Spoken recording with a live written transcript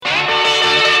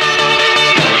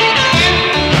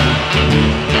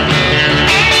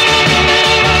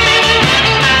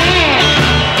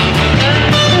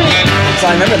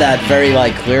that very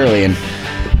like clearly, and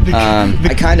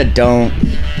I kind of don't.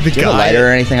 Do you have a lighter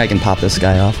or anything I can pop this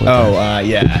guy off with?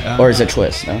 Yeah. Or is it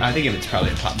twist? No? I think it's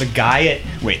probably a pop. The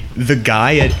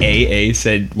guy at AA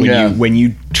said when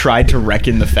you tried to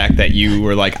reckon the fact that you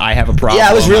were like, I have a problem. Yeah,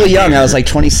 I was really young. I was like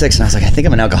 26, and I was like, I think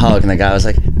I'm an alcoholic. And the guy was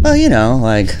like, well, you know,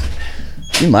 like,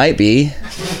 you might be.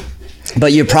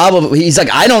 But you probably, he's like,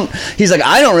 I don't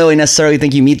really necessarily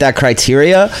think you meet that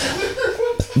criteria.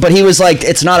 But he was like,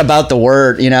 it's not about the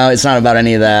word, you know, it's not about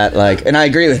any of that. Like, and I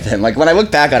agree with him. Like, when I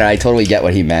look back on it, I totally get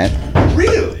what he meant.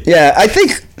 Really? Yeah, I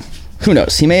think, who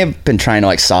knows? He may have been trying to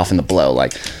like soften the blow,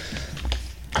 like,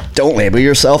 don't label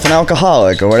yourself an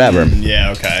alcoholic or whatever.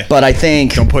 Yeah, okay. But I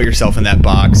think, don't put yourself in that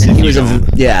box. He was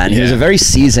he was a very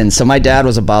seasoned. So my dad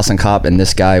was a Boston cop, and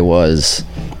this guy was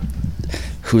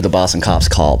who the Boston cops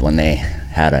called when they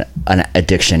had an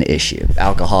addiction issue,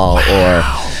 alcohol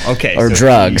or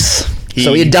drugs.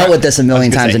 So he had dealt with this a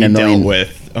million times in a million. Dealt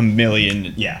with a million,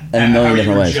 in a million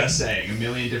different ways. Just saying, a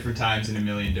million different times in a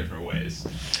million different ways.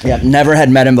 Yeah, never had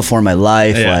met him before in my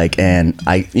life. Yeah. Like, and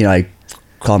I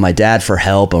called my dad for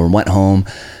help or went home,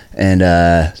 and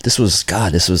this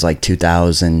was like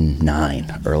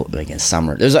 2009 or like in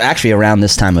summer. It was actually around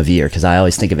this time of year because I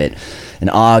always think of it in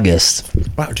August.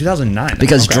 Wow, 2009.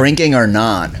 Because drinking or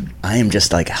not, I am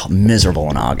just like miserable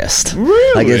in August.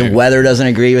 Really? Like the weather doesn't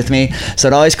agree with me. So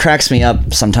it always cracks me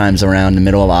up sometimes around the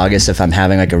middle of August if I'm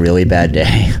having like a really bad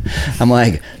day. I'm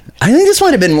like, I think this might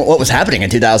have been what was happening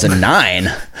in 2009.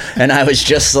 And I was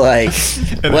just like,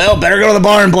 well, better go to the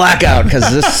bar and blackout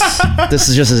because this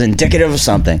is just as indicative of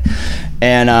something.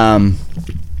 And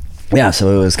yeah,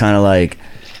 so it was kind of like,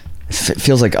 it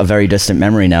feels like a very distant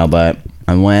memory now, but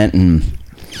I went and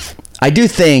I do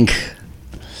think,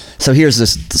 so here's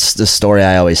this story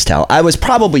I always tell. I was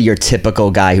probably your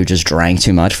typical guy who just drank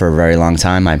too much for a very long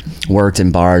time. I worked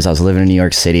in bars. I was living in New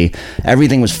York City.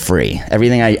 Everything was free.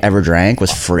 Everything I ever drank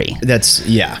was free.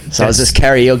 So I was this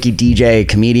karaoke DJ,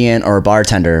 comedian, or a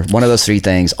bartender. One of those three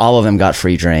things. All of them got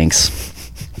free drinks.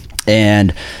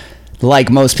 And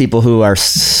like most people who are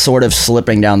sort of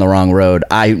slipping down the wrong road,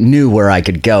 I knew where I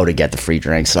could go to get the free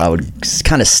drinks. So I would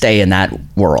kind of stay in that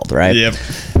world, right? Yep.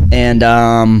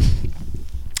 And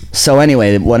so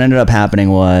anyway, what ended up happening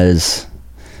was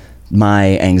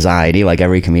my anxiety, like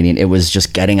every comedian, it was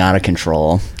just getting out of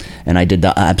control. And I did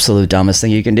the absolute dumbest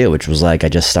thing you can do, which was like I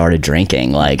just started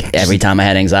drinking like every time I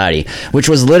had anxiety, which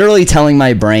was literally telling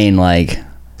my brain like,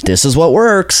 this is what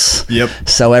works. Yep.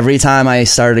 So every time I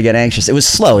started to get anxious, it was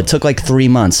slow. It took like 3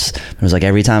 months. It was like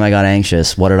every time I got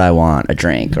anxious, what did I want? A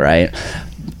drink, right?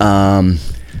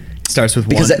 Starts with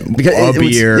because a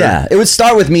beer. It would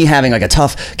start with me having like a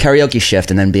tough karaoke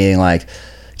shift and then being like,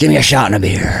 give me a shot and a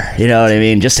beer. You know what I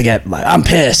mean? Just to get, like, I'm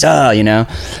pissed, you know?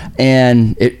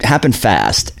 And it happened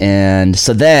fast. And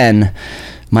so then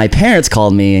my parents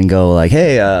called me and go like,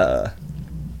 hey,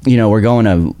 you know, we're going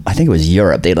to, I think it was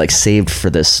Europe. They'd like saved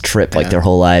for this trip like their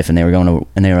whole life, and they were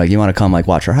like, you want to come like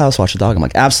watch our house, watch the dog? I'm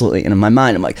like, absolutely. And in my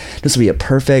mind, I'm like, this would be a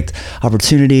perfect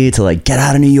opportunity to like get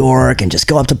out of New York and just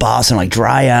go up to Boston, like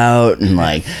dry out and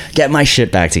like get my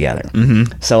shit back together.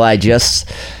 Mm-hmm. So I just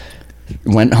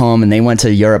went home, and they went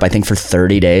to Europe, I think for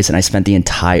 30 days. And I spent the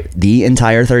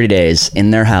entire 30 days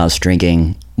in their house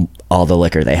drinking all the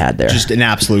liquor they had there. Just an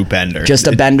absolute bender. Just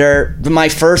a bender. My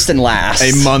first and last.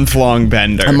 A month-long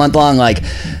bender. A month-long, like,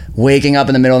 waking up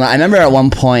in the middle of the night. I remember at one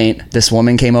point, this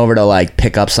woman came over to, like,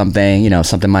 pick up something, you know,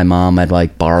 something my mom had,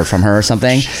 like, borrowed from her or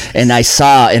something. And I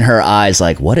saw in her eyes,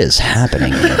 like, what is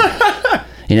happening here?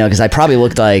 You know, because I probably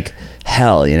looked like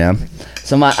hell, you know?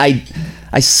 So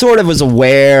I sort of was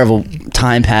aware of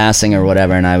time passing or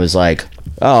whatever, and I was like,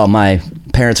 oh, my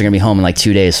parents are going to be home in, like,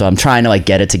 2 days, so I'm trying to, like,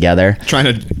 get it together.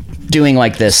 Doing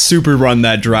like this super run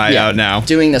that dry out now.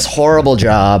 Doing this horrible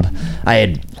job.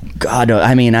 I'd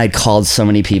called so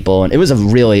many people, and it was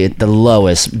the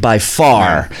lowest by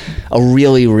far, a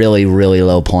really, really, really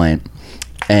low point.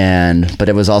 But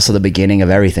it was also the beginning of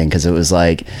everything, because it was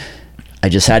like, I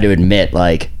just had to admit,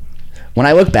 like, when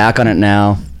I look back on it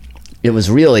now, it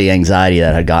was really anxiety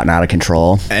that had gotten out of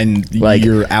control, and like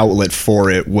your outlet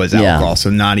for it was alcohol. So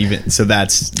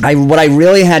what I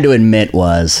really had to admit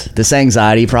was this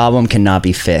anxiety problem cannot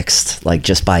be fixed like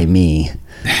just by me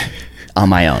on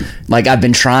my own. Like, I've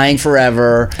been trying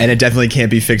forever, and it definitely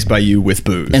can't be fixed by you with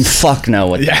booze. And fuck no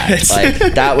with that.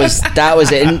 Like, that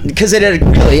was it. Because it had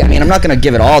really, I mean, I'm not going to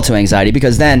give it all to anxiety,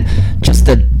 because then just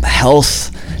the health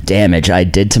damage I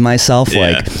did to myself,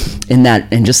 like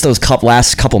in just those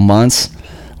last couple months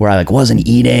where I like wasn't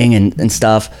eating and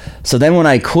stuff. So then when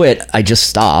I quit, I just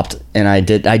stopped, and I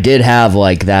did have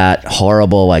like that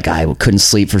horrible, like I couldn't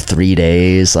sleep for 3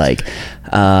 days. Like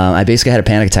I basically had a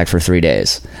panic attack for 3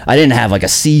 days. I didn't have like a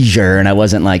seizure, and I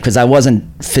wasn't like, because I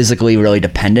wasn't physically really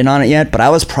dependent on it yet, but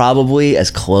I was probably as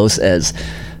close as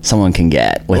someone can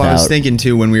get without. Well, I was thinking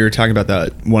too, when we were talking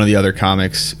about one of the other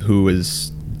comics who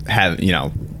was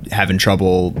having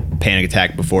trouble panic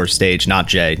attack before stage, not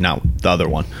Jay, not the other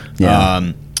one.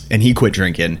 Yeah. And he quit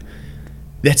drinking.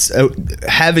 That's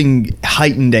having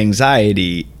heightened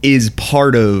anxiety is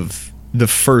part of the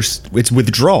first. It's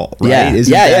withdrawal, right?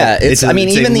 Yeah, It's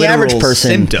even the average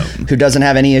person who doesn't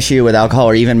have any issue with alcohol,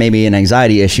 or even maybe an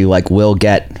anxiety issue, like will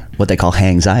get what they call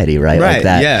hangxiety, right? Right. Like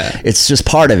that. Yeah. It's just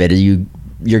part of it.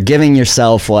 You're giving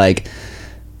yourself like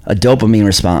a dopamine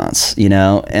response,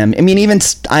 And I mean, even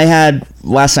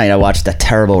last night I watched that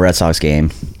terrible Red Sox game.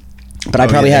 But I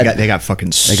probably they got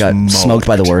fucking smoked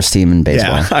by the worst team in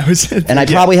baseball. Yeah, I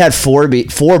probably had four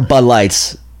Bud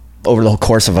Lights over the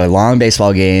course of a long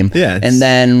baseball game. Yeah, and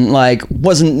then like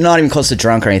wasn't not even close to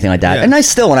drunk or anything like that. Yeah. And I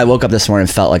still, when I woke up this morning,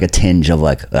 felt like a tinge of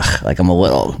like I'm a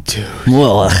little,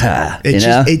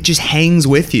 it just hangs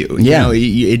with you. Yeah,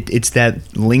 it's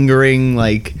that lingering,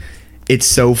 like it's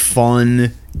so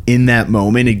fun. In that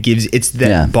moment, it's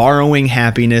that borrowing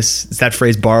happiness. It's that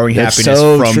phrase, borrowing happiness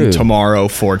from tomorrow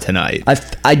for tonight.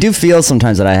 I do feel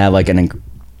sometimes that I have like an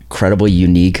incredibly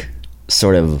unique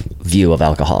sort of view of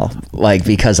alcohol, like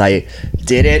because I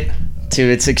did it to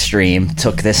its extreme,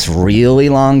 took this really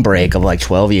long break of like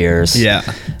 12 years,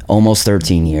 almost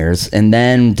 13 years, and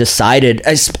then decided.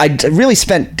 I really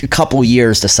spent a couple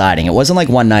years deciding. It wasn't like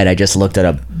one night I just looked at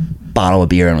a bottle of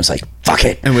beer and was like, fuck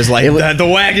it. And was like, the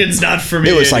wagon's not for me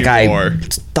anymore. It was anymore. Like I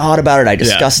thought about it. I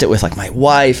discussed it with like my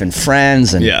wife and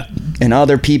friends and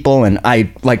other people. And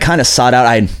I like kind of sought out,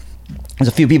 there's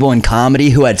a few people in comedy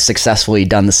who had successfully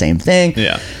done the same thing.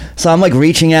 Yeah. So I'm like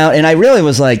reaching out, and I really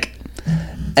was like,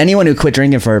 anyone who quit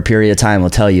drinking for a period of time will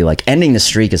tell you like ending the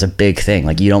streak is a big thing.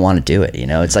 Like you don't want to do it.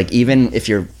 It's like, even if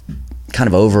you're kind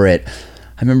of over it,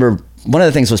 I remember one of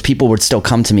the things was people would still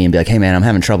come to me and be like, hey man, I'm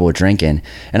having trouble with drinking.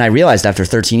 And I realized after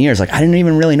 13 years, like I didn't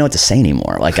even really know what to say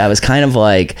anymore. Like I was kind of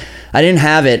like, I didn't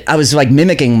have it. I was like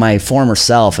mimicking my former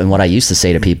self and what I used to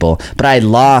say to people, but I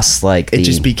lost like it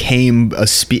just became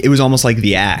it was almost like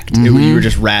the act. You were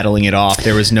just rattling it off.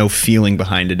 There was no feeling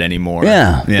behind it anymore.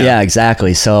 Yeah,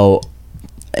 exactly. So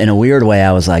in a weird way,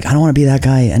 I was like, I don't want to be that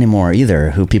guy anymore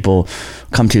either, who people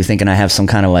come to thinking I have some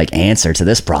kind of like answer to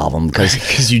this problem,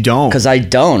 because you don't. Because I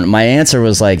don't. My answer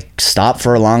was like stop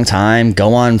for a long time,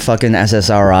 go on fucking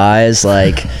SSRIs,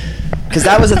 like because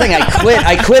that was the thing.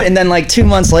 I quit, and then like 2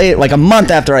 months later, like a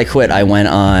month after I quit, I went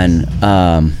on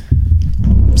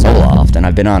Zoloft, and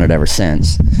I've been on it ever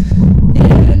since.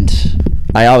 And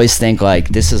I always think like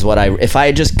this is what if I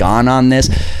had just gone on this,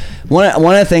 one of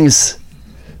the things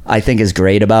I think is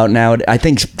great about now, I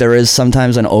think there is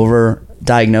sometimes an over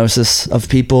diagnosis of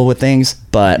people with things,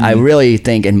 but I really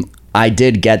think, and I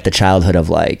did get the childhood of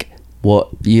like, well,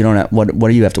 you don't have, what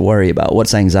do you have to worry about?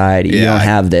 What's anxiety? You don't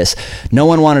have this. No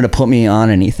one wanted to put me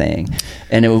on anything,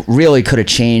 and it really could have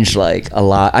changed like a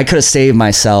lot. I could have saved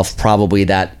myself probably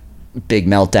that big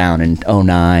meltdown in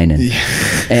 2009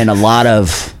 and a lot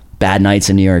of bad nights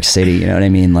in New York City. You know what I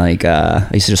mean? Like I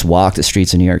used to just walk the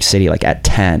streets of New York City like at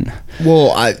 10.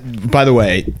 Well, by the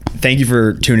way, thank you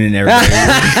for tuning in,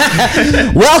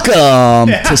 everybody. Welcome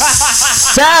to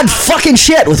Sad Fucking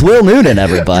Shit with Will Noonan,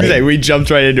 everybody. We jumped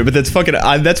right into it, but that's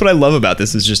what I love about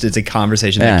this, is just it's a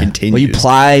conversation that continues. Well, you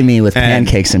ply me with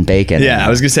pancakes and bacon. Yeah, I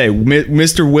was going to say,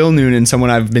 Mr. Will Noonan, someone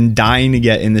I've been dying to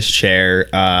get in this chair,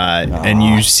 and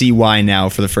you see why now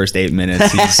for the first 8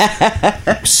 minutes.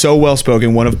 He's so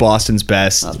well-spoken, one of Boston's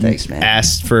best. Oh, thanks, man.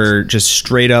 Asked for just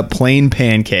straight up plain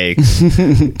pancakes.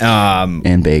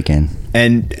 And bacon.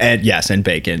 And yes, and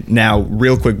bacon. Now,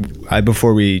 real quick,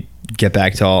 before we get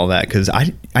back to all that, because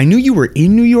I knew you were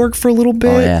in New York for a little bit.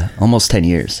 Oh, yeah. Almost 10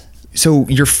 years. So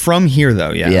you're from here,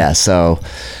 though, yeah? Yeah, so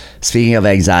speaking of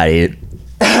anxiety,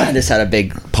 this had a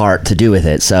big part to do with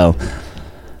it. So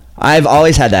I've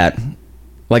always had that.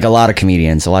 Like a lot of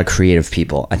comedians, a lot of creative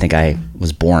people, I think I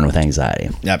was born with anxiety.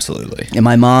 Absolutely. And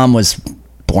my mom was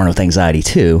born with anxiety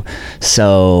too,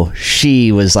 so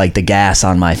she was like the gas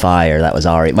on my fire. That was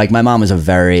already like, my mom was a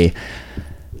very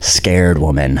scared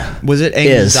woman. Was it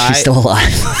anxiety? She's still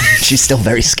alive. She's still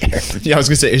very scared. Yeah, I was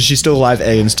gonna say, is she still alive?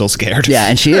 And still scared? Yeah,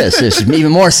 and she is. She's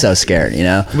even more so scared.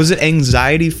 Was it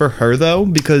anxiety for her though?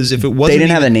 Because if it wasn't, they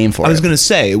didn't have a name for it. I was gonna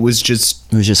say it was just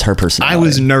her personality. I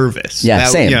was nervous. Yeah,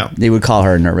 same. They would call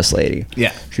her a nervous lady.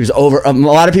 Yeah, she was a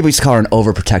lot of people used to call her an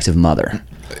overprotective mother.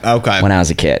 Okay. When I was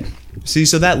a kid. See,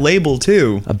 so that label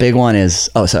too. A big one is,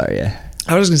 oh, sorry, yeah.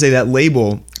 I was going to say that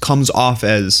label comes off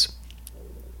as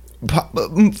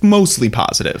mostly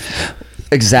positive.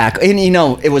 Exactly. And,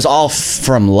 it was all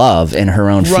from love and her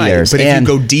own fears. But if you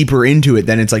go deeper into it,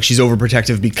 then it's like she's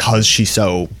overprotective because she's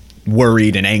so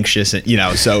worried and anxious, and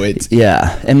so it's...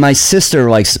 Yeah. And my sister,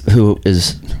 my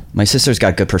sister's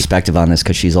got good perspective on this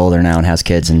because she's older now and has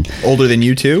kids. And older than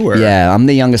you too? Or? Yeah, I'm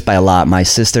the youngest by a lot. My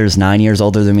sister's 9 years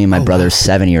older than me. My brother's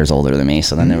 7 years older than me.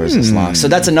 So then there was this long... So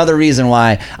that's another reason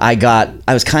why I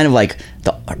was kind of like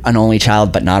an only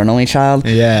child, but not an only child.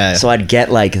 Yeah. So I'd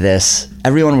get like this...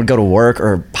 Everyone would go to work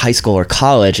or high school or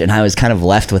college, and I was kind of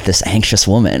left with this anxious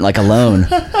woman, like alone,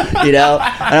 And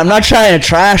I'm not trying to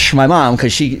trash my mom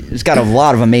because she's got a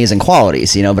lot of amazing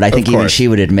qualities, but I think even she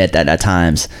would admit that at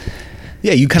times.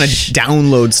 Yeah, you kind of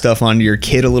download stuff onto your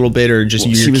kid a little bit, or just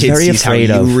your kid sees how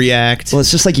you react. Well,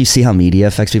 it's just like you see how media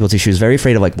affects people too. She was very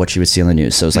afraid of like what she would see on the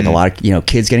news. So it's like a lot of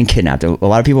kids getting kidnapped. A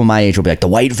lot of people my age will be like the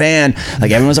white van. Like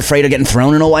everyone's afraid of getting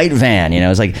thrown in a white van.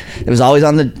 It's like it was always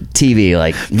on the TV.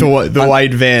 Like the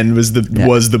white van was the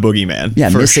boogeyman. Yeah,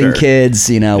 missing kids.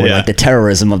 With like the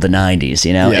terrorism of the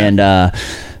 90s. And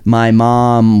my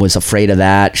mom was afraid of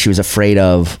that. She was afraid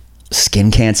of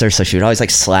skin cancer, so she would always like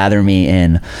slather me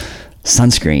in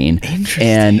sunscreen.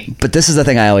 But this is the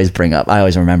thing I always bring up. I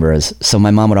always remember so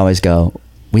my mom would always go,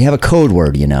 we have a code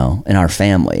word, in our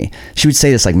family. She would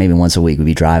say this like maybe once a week. We'd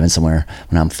be driving somewhere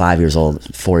when I'm 4 years old,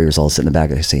 sitting in the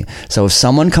back of the seat. So if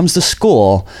someone comes to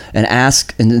school and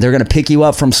they're going to pick you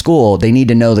up from school, they need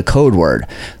to know the code word.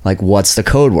 Like, what's the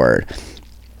code word?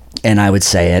 And I would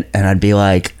say it, and I'd be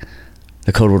like,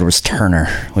 the code word was Turner,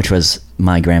 which was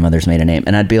my grandmother's maiden name.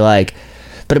 And I'd be like,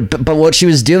 But what she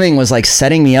was doing was like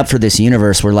setting me up for this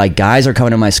universe where like guys are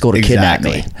coming to my school to kidnap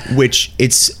me. Which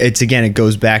it's again, it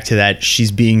goes back to that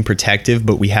she's being protective,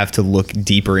 but we have to look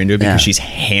deeper into it because she's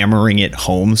hammering it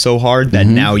home so hard that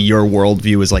now your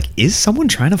worldview is like, is someone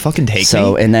trying to fucking take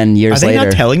me? And then years later, are they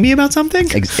not telling me about something?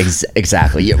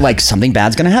 Exactly. Like something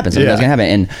bad's gonna happen. Something bad's gonna happen.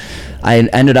 And I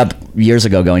ended up years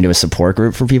ago going to a support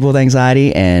group for people with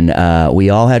anxiety, and we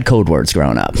all had code words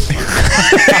growing up.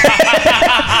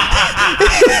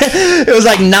 It was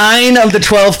like 9 of the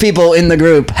 12 people in the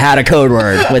group had a code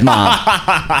word with mom.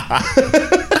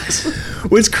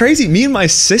 What's crazy, me and my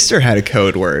sister had a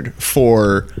code word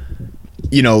for,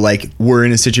 like, we're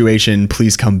in a situation,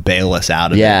 please come bail us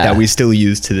out of it, that we still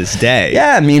use to this day.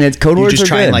 Yeah, I mean, code words are just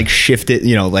try good. and like shift it,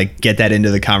 like get that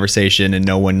into the conversation and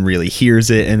no one really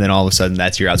hears it, and then all of a sudden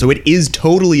that's your out. So it is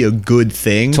totally a good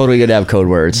thing. Totally good to have code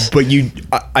words. But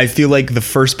I feel like the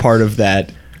first part of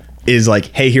that is like,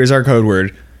 hey, here's our code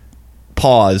word.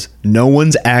 Pause. No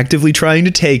one's actively trying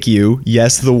to take you.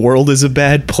 Yes, the world is a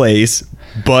bad place,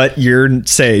 but you're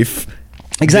safe.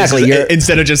 Exactly.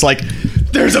 Instead of just like,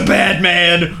 there's a bad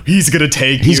man. He's going to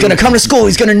take you. He's going to come to school.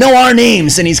 He's going to know our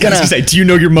names. And he's going to say, do you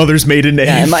know your mother's maiden name?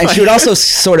 Yeah, and she would also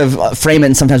sort of frame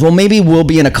it sometimes. Well, maybe we'll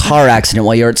be in a car accident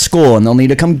while you're at school and they'll need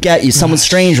to come get you. Someone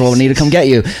strange will need to come get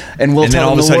you. And we'll tell them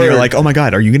all of a sudden you're like, oh my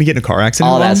God, are you going to get in a car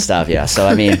accident? All that stuff, yeah. So,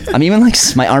 I mean, I'm even like,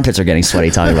 my armpits are getting sweaty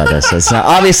talking about this. So it's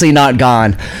obviously not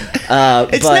gone.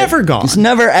 It's never gone. It's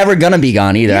never ever going to be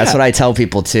gone either. Yeah. That's what I tell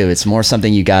people too. It's more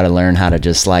something you got to learn how to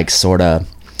just like sort of...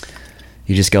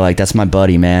 You just go like, that's my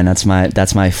buddy, man. That's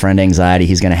my friend anxiety.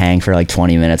 He's going to hang for like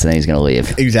 20 minutes and then he's going to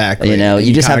leave. Exactly.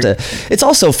 You just have to, it's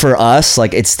also for us,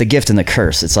 like it's the gift and the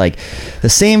curse. It's like the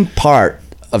same part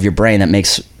of your brain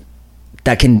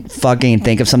that can fucking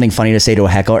think of something funny to say to a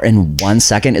heckler in 1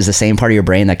 second is the same part of your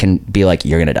brain that can be like,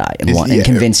 you're going to die and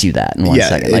convince you that in 1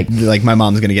 second. Like my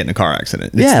mom's going to get in a car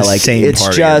accident. It's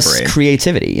it's just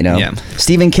creativity, Yeah.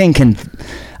 Stephen King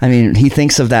he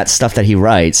thinks of that stuff that he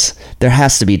writes. There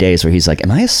has to be days where he's like, am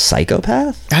I a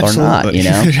psychopath or not?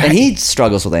 And he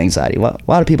struggles with anxiety. A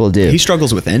lot of people do. He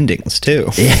struggles with endings too.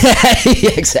 Yeah,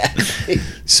 exactly.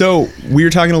 So we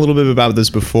were talking a little bit about this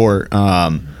before,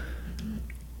 how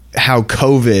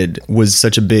COVID was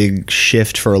such a big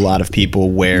shift for a lot of people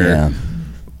where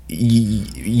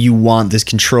you want this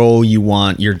control, you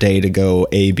want your day to go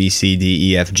A, B, C,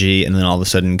 D, E, F, G, and then all of a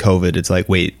sudden COVID, it's like,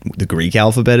 wait, the Greek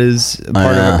alphabet is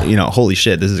part of it? Holy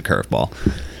shit, this is a curveball.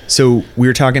 So we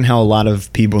were talking how a lot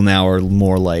of people now are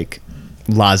more like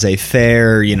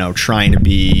laissez-faire, trying to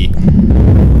be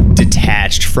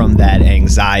detached from that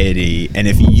anxiety.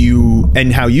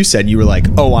 And how you said you were like,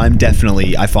 oh, I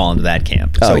fall into that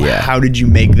camp. So how did you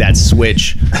make that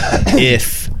switch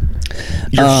if...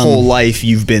 Your whole life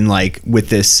you've been like with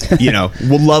this,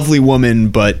 lovely woman,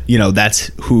 but that's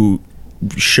who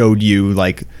showed you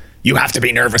like you have to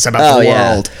be nervous about the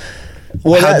world.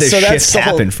 Well, how did this shift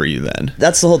happen for you then?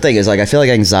 That's the whole thing, is like I feel like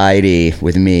anxiety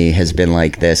with me has been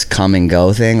like this come and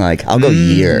go thing. Like I'll go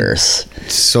years.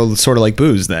 So sort of like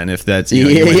booze then, if that's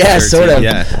yeah, sort of.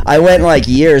 Yeah. I went like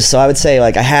years, so I would say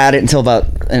like I had it until about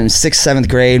in 6th, 7th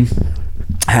grade.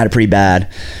 I had it pretty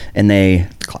bad, and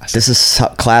this is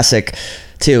classic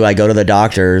too. I go to the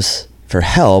doctors for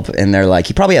help, and they're like,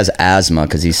 he probably has asthma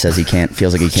because he says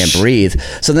feels like he can't breathe.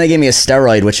 So then they gave me a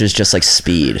steroid, which is just like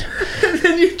speed. And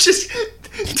then you just,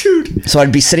 dude. So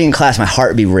I'd be sitting in class, my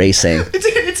heart would be racing.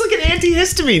 It's like an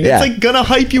antihistamine. Yeah. It's like gonna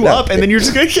hype you up, and then you're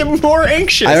just gonna get more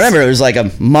anxious. I remember it was like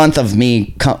a month of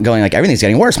me going like, everything's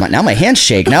getting worse. Now my hands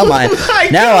shake. Now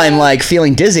I'm like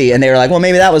feeling dizzy, and they were like, well,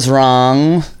 maybe that was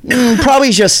wrong.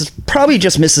 Probably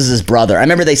just misses his brother. I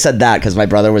remember they said that because my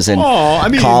brother was in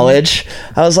college.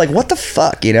 I was like, what the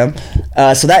fuck, you know?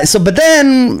 But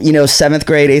then, you know, 7th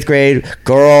grade, 8th grade,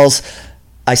 girls.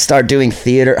 I start doing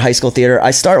theater, high school theater.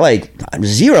 I start like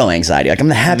zero anxiety. Like I'm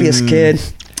the happiest kid.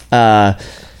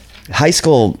 High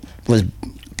school was,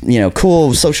 you know,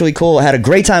 cool, socially cool. I had a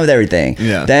great time with everything.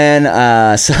 Yeah. Then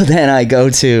I go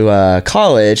to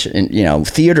college and, you know,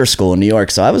 theater school in New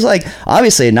York. So I was like,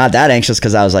 obviously not that anxious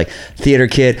because I was like theater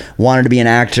kid, wanted to be an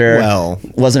actor. Well,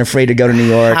 wasn't afraid to go to New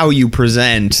York. How you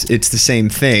present, it's the same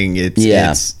thing.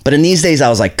 But in these days I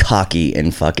was like cocky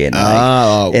and fucking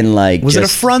was it a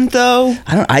front though?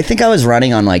 I think I was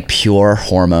running on like pure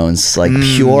hormones, like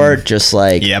pure, just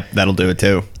like, yep, that'll do it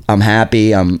too. I'm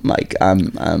happy.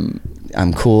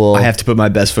 I'm cool. I have to put my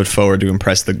best foot forward to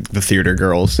impress the theater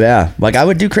girls. Yeah, like I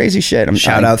would do crazy shit.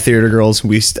 Shout out theater girls.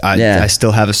 I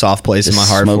still have a soft place in my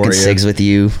heart for you. Smoking cigs with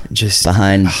you, just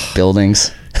behind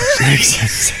buildings.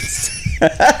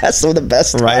 Some of the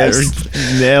best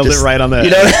times. Nailed it right on the.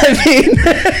 You know what I mean?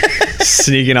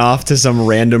 Sneaking off to some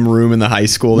random room in the high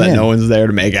school that no one's there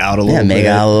to make out a little bit. Yeah, make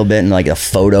out a little bit in like a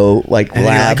photo like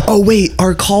lab. Like, oh wait,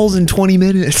 our call's in 20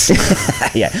 minutes.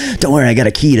 Yeah, don't worry, I got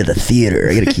a key to the theater.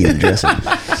 I got a key to the dressing room.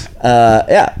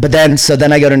 Yeah, but then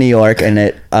I go to New York,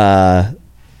 and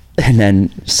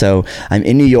so I'm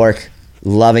in New York,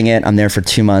 loving it. I'm there for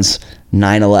 2 months.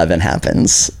 9/11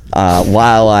 happens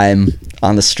while I'm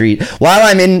on the street. While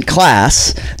I'm in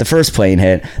class, the first plane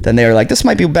hit. Then they were like, this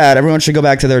might be bad. Everyone should go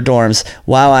back to their dorms.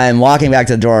 While I'm walking back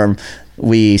to the dorm,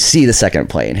 we see the second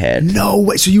plane hit. No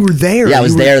way. So you were there? Yeah, I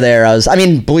was there.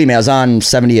 Believe me, I was on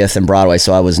 70th and Broadway,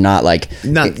 so I was not like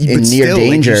in near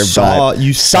danger. Like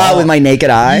you saw it with my naked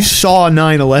eye. You saw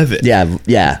 9/11.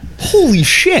 Yeah. Holy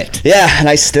shit. Yeah, and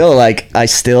I still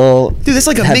dude, that's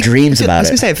like have dreams about it. I was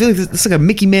gonna say, I feel like it's like a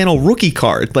Mickey Mantle rookie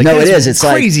card. Like, no, it is. It's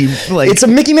crazy. It's a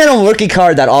Mickey Mantle rookie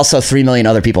card that also 3 million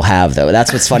other people have, though.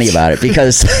 That's what's funny about it,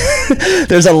 because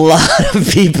there's a lot of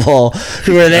people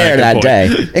who were there that day,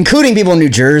 including people in New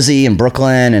Jersey and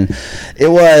Brooklyn, and it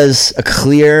was a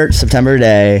clear September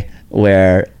day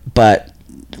but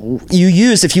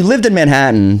if you lived in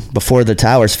Manhattan before the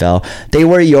towers fell, they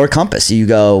were your compass. You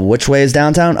go, which way is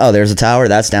downtown? Oh, there's a tower.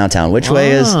 That's downtown. Which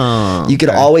way is? You could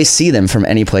always see them from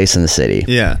any place in the city.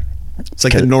 Yeah. It's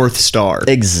like the North Star.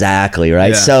 Exactly,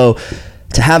 right? Yeah. So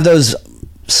to have those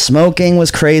smoking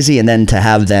was crazy, and then to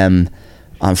have them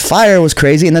on fire was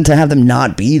crazy, and then to have them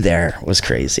not be there was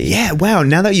crazy. Yeah, wow.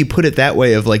 Now that you put it that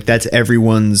way, of like that's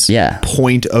everyone's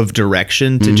point of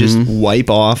direction, to just wipe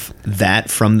off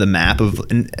that from the map of.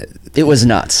 It was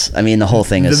nuts. I mean, the whole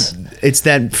thing is. It's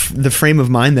that the frame of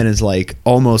mind then is like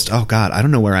almost, oh God, I don't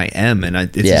know where I am, and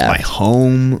it's just my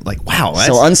home. Like, wow.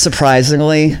 So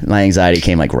unsurprisingly, my anxiety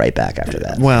came like right back after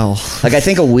that. Well, like I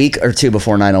think a week or two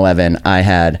before 9/11, I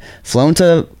had flown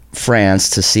to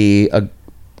France to see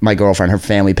my girlfriend. Her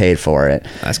family paid for it.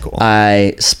 That's cool.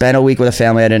 I spent a week with a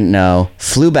family I didn't know,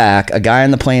 flew back. A guy on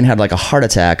the plane had like a heart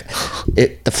attack.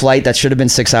 The flight that should have been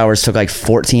 6 hours took like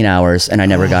 14 hours, and I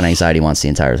never got anxiety once the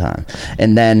entire time.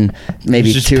 And then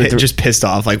maybe just pissed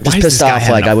off. Like, why is this guy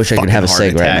like, I wish I could have a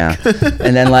cig right now.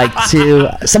 And then like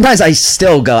sometimes I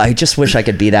still go, I just wish I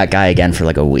could be that guy again for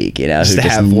like a week, you know, who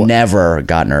just never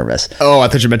got nervous. Oh, I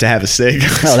thought you meant to have a cig.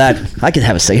 Oh, I could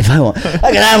have a cig if I want.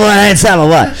 I can have one anytime I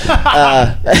want.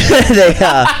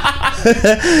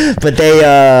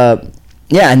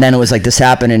 And then it was like this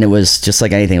happened, and it was just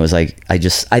like anything. It was like I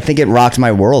think it rocked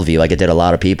my worldview, like it did a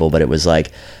lot of people. But it was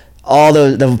like all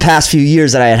the past few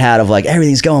years that I had of like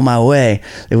everything's going my way.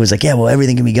 It was like, yeah, well,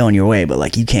 everything can be going your way, but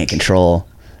like you can't control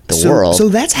the world. So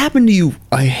that's happened to you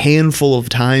a handful of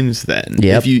times then.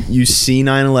 Yep. If you see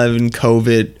 9/11,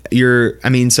 COVID,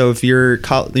 if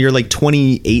you're like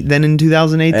 28 then in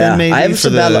 2008 then maybe? I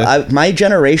have my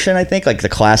generation, I think, like the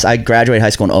class, I graduated high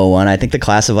school in 01. I think the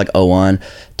class of like 01,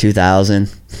 2000.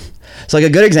 So like a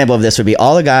good example of this would be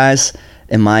all the guys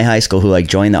in my high school who like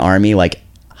joined the army like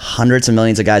hundreds of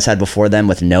millions of guys had before them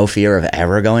with no fear of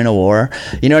ever going to war.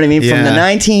 You know what I mean? From the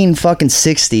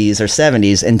 1960s or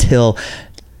 70s until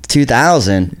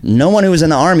 2000, no one who was in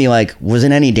the army like was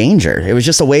in any danger. It was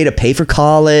just a way to pay for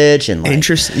college and like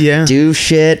do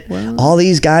shit. Well, all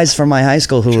these guys from my high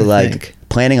school who were like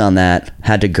planning on that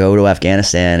had to go to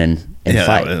Afghanistan and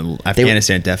fight.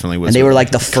 Afghanistan definitely was, and they were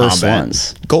like the first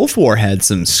ones. Gulf War had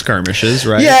some skirmishes,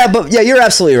 right? Yeah, but you're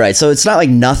absolutely right. So it's not like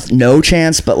no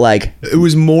chance, but like it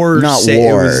was more not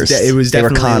wars. It was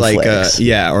definitely like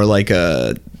or like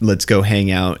a let's go hang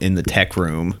out in the tech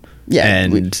room. Yeah,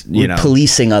 and we're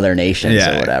policing other nations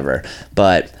or whatever.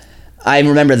 But I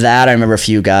remember that. I remember a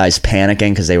few guys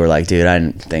panicking because they were like, "Dude, I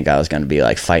didn't think I was going to be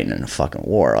like fighting in a fucking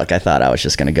war. Like I thought I was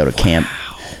just going to go to camp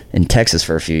in Texas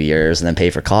for a few years and then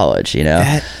pay for college." You know,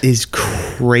 that is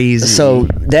crazy. So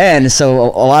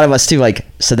a lot of us too. Like,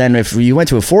 so then if you went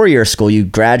to a 4-year school, you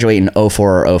graduate in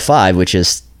 04 or 05, which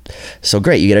is so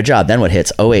great. You get a job. Then what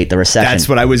hits? 08, the recession. That's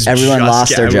what I was. Everyone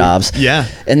lost their jobs. Yeah,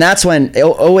 and that's when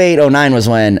 08, 09 was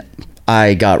when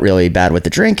I got really bad with the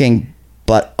drinking.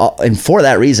 But and for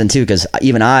that reason too, because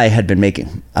even I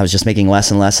was just making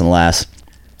less and less and less.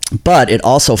 But it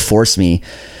also forced me.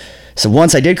 So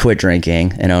once I did quit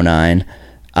drinking in 09,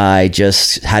 I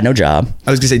just had no job.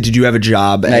 I was gonna say, did you have a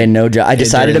job? I had no job. I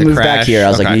decided to move back here. I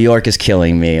was like, New York is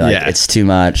killing me. Like it's too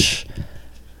much.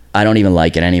 I don't even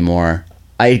like it anymore.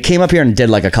 I came up here and did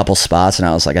like a couple spots, and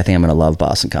I was like, I think I'm gonna love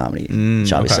Boston comedy,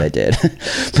 which obviously I did.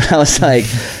 But I was like,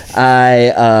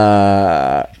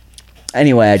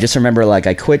 anyway, I just remember like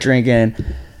I quit drinking.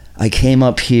 I came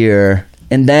up here,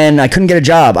 and then I couldn't get a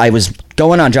job. I was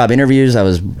going on job interviews. I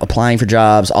was applying for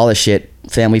jobs, all this shit,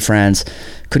 family, friends.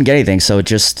 Couldn't get anything. So I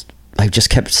just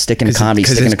kept sticking to comedy.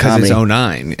 Because it's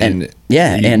 09.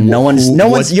 And no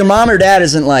one's, your mom or dad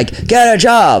isn't like, get a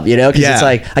job, you know? Because it's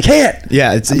like, I can't.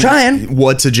 Yeah, I'm trying.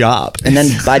 What's a job? And then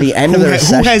by the end of the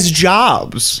recession, who has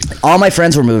jobs? All my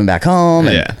friends were moving back home,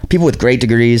 and people with great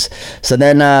degrees. So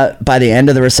then by the end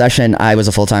of the recession, I was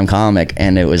a full-time comic,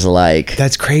 and it was like,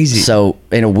 that's crazy. So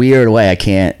in a weird way, I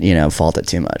can't, fault it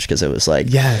too much, because it was like,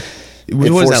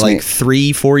 what was that, like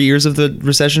 3-4 years of the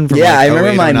recession? From I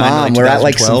remember my mom, we're at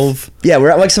like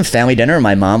some family dinner, and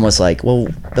my mom was like, well,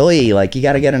 Billy, like, you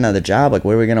got to get another job. Like,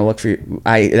 where are we going to look for you?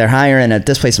 They're hiring at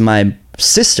this place. And my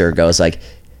sister goes like,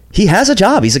 he has a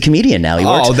job. He's a comedian now. He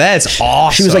works. Oh, that's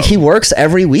awesome. She was like, he works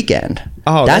every weekend.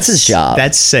 Oh, that's his job.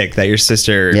 That's sick that your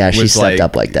sister she stepped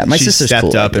up like that. My sister's stepped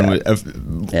cool up like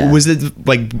and was it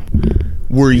like,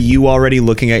 were you already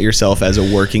looking at yourself as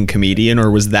a working comedian, or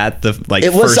was that the like?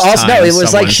 It was also no. It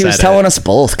was like she was telling us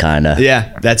both, kind of.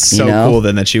 Yeah, that's so cool.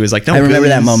 Then that she was like, no, I remember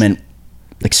that moment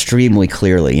extremely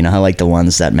clearly. You know how like the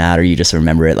ones that matter, you just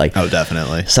remember it like. Oh,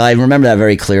 definitely. So I remember that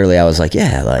very clearly. I was like,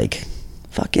 yeah, like,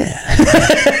 fuck yeah,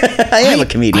 I am a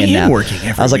comedian now. Working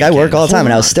every I was like, I work all the time,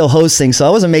 and I was still hosting, so I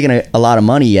wasn't making a lot of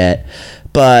money yet.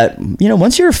 But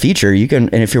once you're a feature, you can,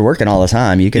 and if you're working all the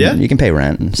time, you can pay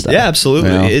rent and stuff. Yeah, absolutely.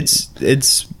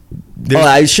 It's.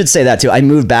 I should say that too. I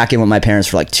moved back in with my parents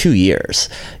for like 2 years,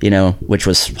 which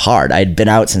was hard. I'd been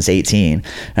out since 18,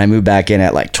 and I moved back in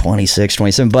at like 26,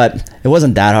 27. But it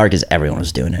wasn't that hard because everyone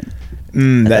was doing it.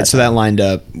 That lined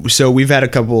up. So we've had a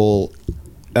couple.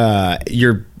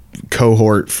 Your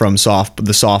cohort from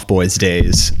the Soft Boys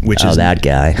days, which is that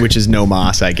guy, which is No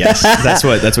Mas, I guess. that's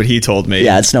what he told me.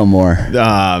 Yeah, it's no more.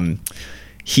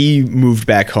 He moved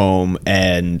back home,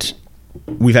 and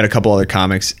we've had a couple other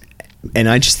comics, and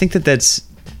I just think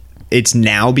it's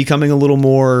now becoming a little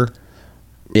more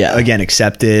again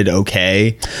accepted.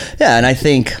 Okay, and I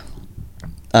think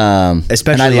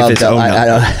especially if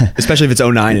it's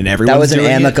 09 and everyone's that was an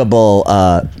amicable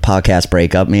podcast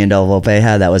breakup me and Del Volpe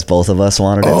had. That was both of us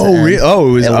wanted it to end.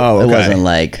 Really? It wasn't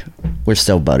like we're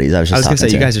still buddies. I was gonna say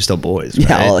you guys are still boys,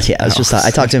 right? I was just I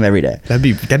talked to him every day.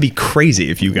 That'd be crazy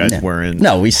if you guys weren't.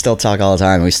 No, we still talk all the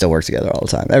time. We still work together all the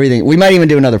time. Everything. We might even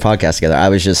do another podcast together. I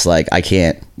was just like, I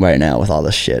can't right now with all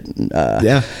this shit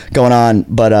going on,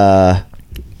 but I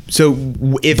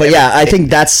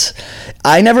think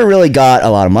I never really got a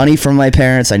lot of money from my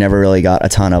parents. I never really got a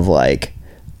ton of like,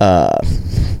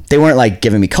 they weren't like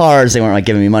giving me cars. They weren't like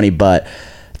giving me money, but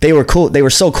they were cool. They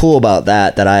were so cool about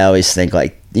that I always think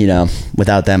like,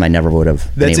 without them, I never would have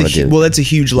been able to do. Well, that's a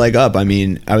huge leg up. I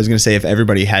mean, I was going to say, if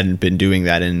everybody hadn't been doing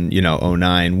that in,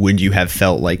 09, would you have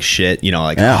felt like shit?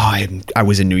 I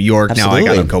was in New York. Absolutely.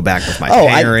 Now I got to go back with my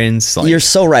parents. You're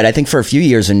so right. I think for a few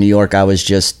years in New York,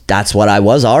 that's what I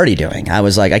was already doing. I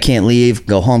was like, I can't leave,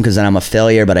 go home because then I'm a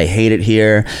failure, but I hate it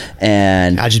here.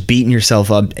 And I just beating yourself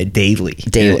up daily,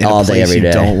 all day, every day.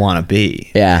 You don't want to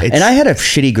be. Yeah. And I had a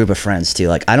shitty group of friends too.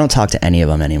 Like, I don't talk to any of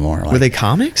them anymore. Like, were they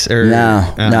comics or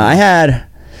no? No,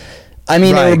 I I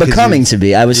mean, they were becoming to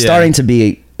be. I was starting to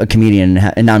be a comedian,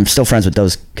 and I'm still friends with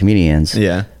those comedians.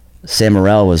 Yeah. Sam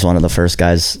Morrell was one of the first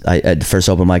guys, the first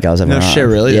open mic I was ever on. No shit,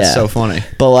 really? Yeah. It's so funny.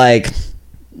 But like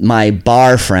my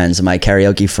bar friends and my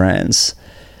karaoke friends,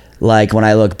 like when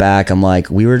I look back, I'm like,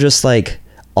 we were just like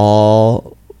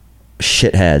all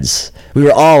shitheads. We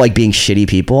were all like being shitty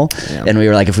people, and we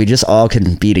were like, if we just all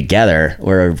can be together,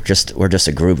 we're just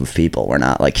a group of people. We're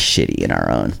not like shitty in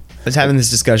our own. I was having this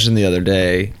discussion the other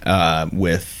day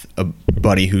with a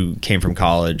buddy who came from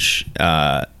college.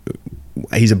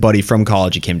 He's a buddy from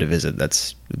college. He came to visit.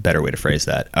 That's a better way to phrase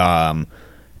that.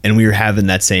 And we were having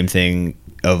that same thing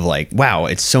of like, wow,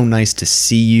 it's so nice to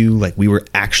see you. Like we were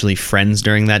actually friends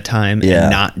during that time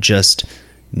and not just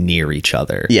near each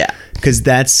other. Yeah. Because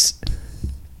that's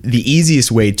the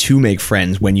easiest way to make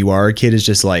friends when you are a kid is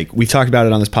just like, we've talked about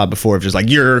it on this pod before, of just like,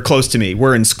 you're close to me,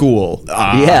 we're in school,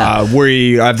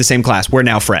 we have the same class, we're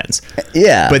now friends.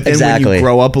 Yeah, but then when you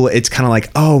grow up, it's kind of like,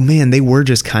 oh man, they were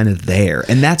just kind of there,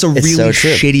 and that's a really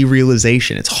shitty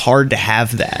realization. It's hard to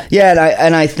have that. Yeah,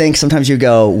 and I think sometimes you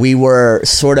go, we were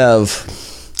sort of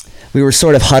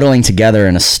huddling together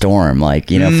in a storm, like,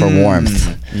 you know, for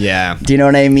warmth. Yeah. Do you know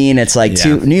what I mean? It's like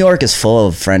New York is full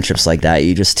of friendships like that.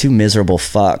 You just two miserable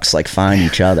fucks like find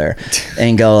each other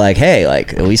and go like, hey,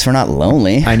 like at least we're not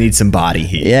lonely. I need some body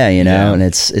heat. Yeah, you know, and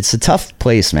it's a tough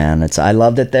place, man. I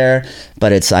loved it there,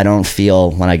 but I don't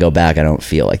feel, when I go back, I don't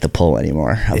feel like the pull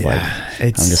anymore.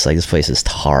 I'm just like, this place is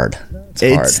hard.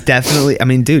 It's definitely, I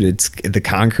mean, dude, it's the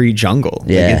concrete jungle.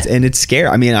 Yeah. Like and it's scary.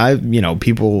 I mean,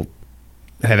 people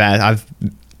I've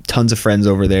tons of friends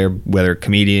over there, whether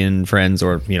comedian friends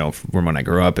or, you know, from when I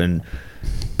grew up, and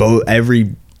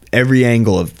every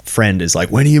angle of friend is like,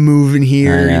 when are you moving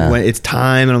here? When it's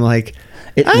time. And I'm like,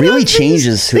 it really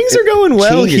changes. Things are going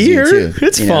well here.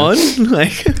 It's fun.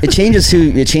 Like it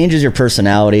changes your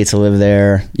personality to live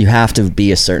there. You have to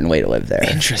be a certain way to live there.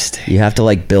 Interesting. You have to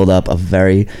like build up a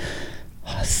very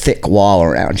thick wall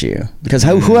around you, because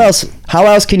how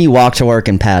else can you walk to work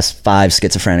and pass 5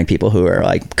 schizophrenic people who are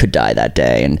like could die that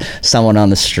day, and someone on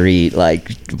the street like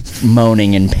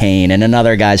moaning in pain, and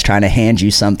another guy's trying to hand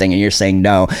you something and you're saying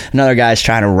no, another guy's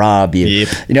trying to rob you. You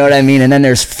know what I mean? And then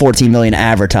there's 14 million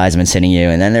advertisements hitting you,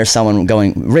 and then there's someone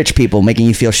rich people making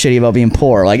you feel shitty about being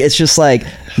poor. Like it's just like,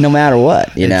 no matter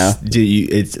what,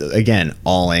 it's again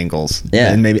all angles.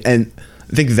 And I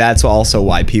think that's also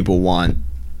why people want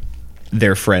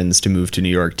their friends to move to New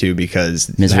York too,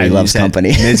 because misery loves company.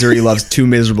 Misery loves two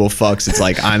miserable fucks. It's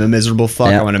like, I'm a miserable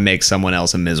fuck. I want to make someone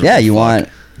else a miserable fuck.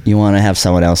 You want to have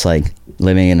someone else like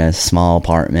living in a small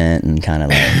apartment and kind of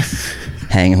like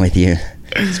hanging with you.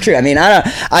 It's true. I mean,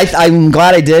 I'm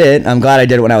glad I did it. I'm glad I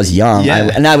did it when I was young.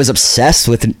 And I was obsessed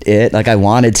with it. Like I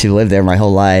wanted to live there my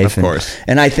whole life. Of course.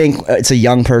 And I think it's a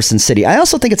young person's city. I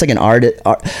also think it's like an art.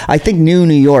 I think New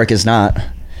York is not,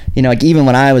 you know, like even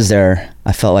when I was there,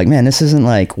 I felt like, man, this isn't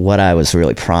like what I was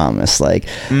really promised. Like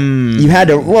you had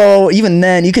to, even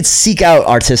then you could seek out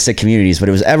artistic communities, but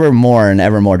it was ever more and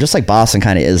ever more, just like Boston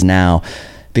kind of is now,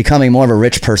 becoming more of a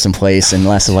rich person place and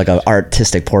less of like an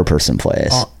artistic poor person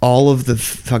place. All of the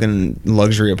fucking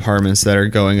luxury apartments that are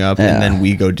going up, and then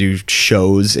we go do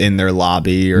shows in their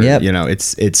lobby, or you know,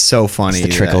 it's so funny. It's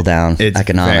the trickle down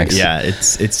economics.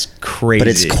 It's crazy, but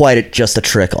it's quite just a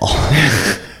trickle.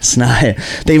 It's not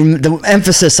the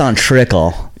emphasis on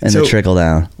trickle and the trickle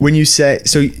down. When you say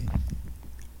so,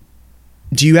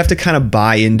 do you have to kind of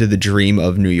buy into the dream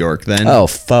of New York then? Oh,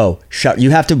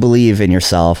 you have to believe in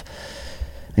yourself,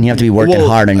 and you have to be working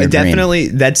hard on your dream.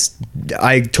 Definitely,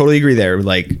 I totally agree there.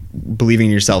 Like believing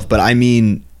in yourself, but I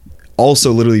mean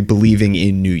also literally believing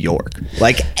in New York.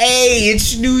 Like, hey,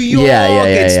 it's New York.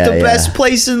 It's the best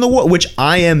place in the world. Which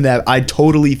I am that. I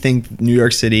totally think New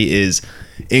York City is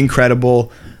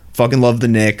incredible. Fucking love the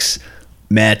Knicks,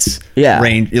 Mets,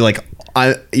 Range. Like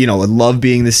I love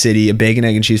being in the city. A bacon,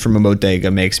 egg, and cheese from a bodega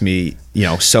makes me,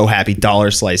 so happy.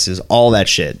 Dollar slices, all that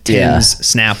shit. Tim's,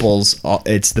 Snapples,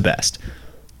 it's the best.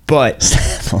 But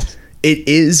it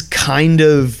is kind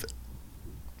of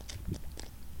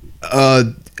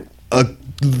a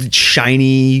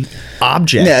shiny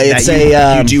object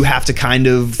that you do have to kind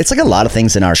of, it's like a lot of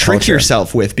things in our trick culture.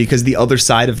 yourself with, because the other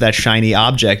side of that shiny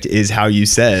object is how you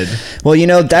said. Well,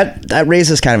 that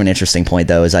raises kind of an interesting point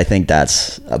though, is I think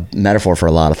that's a metaphor for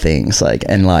a lot of things like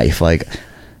in life. Like,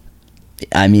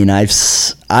 I mean, I've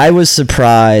been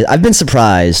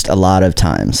surprised a lot of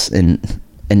times and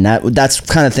that's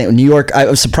kind of thing. New York, I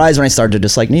was surprised when I started to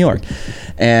dislike New York.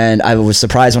 And I was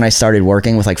surprised when I started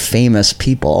working with like famous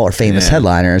people or famous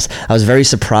headliners. I was very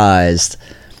surprised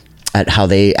at how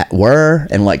they were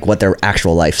and like what their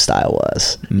actual lifestyle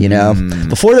was. You know,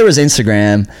 before there was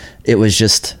Instagram, it was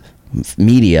just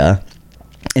media,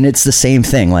 and it's the same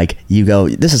thing. Like, you go,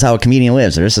 this is how a comedian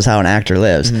lives, or this is how an actor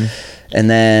lives. And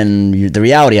then the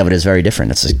reality of it is very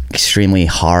different. It's an extremely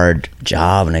hard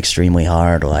job and extremely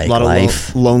hard, like, a lot life.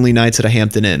 Of lonely nights at a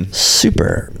Hampton Inn.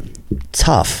 Super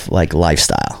tough, like,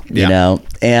 lifestyle, you know?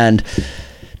 And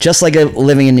just like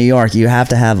living in New York, you have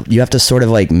to sort of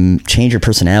like change your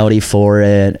personality for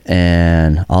it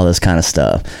and all this kind of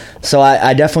stuff. So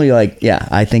I definitely, like, yeah,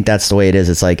 I think that's the way it is.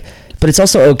 It's like, but it's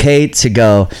also okay to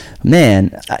go,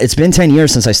 man, it's been 10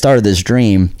 years since I started this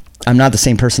dream. I'm not the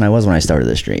same person I was when I started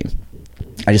this dream.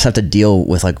 I just have to deal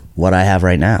with, like, what I have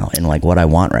right now and, like, what I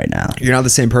want right now. You're not the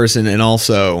same person, and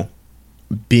also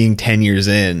being 10 years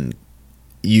in,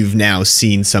 you've now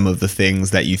seen some of the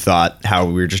things that you thought, how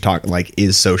we were just talking, like,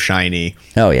 is so shiny.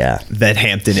 Oh, yeah. That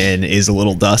Hampton Inn is a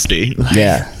little dusty. Like,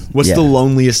 yeah. What's the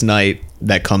loneliest night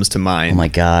that comes to mind? Oh, my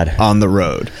God. On the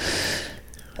road?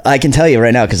 I can tell you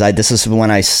right now, because this is when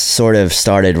I sort of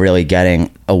started really getting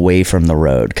away from the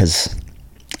road, because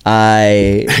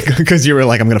you were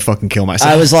like, I'm gonna fucking kill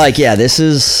myself. I was like, yeah, this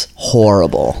is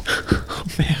horrible. Oh,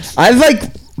 man. I've, like,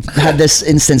 had this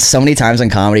instance so many times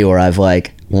in comedy where I've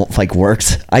like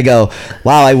worked. I go,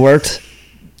 wow, I worked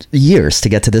years to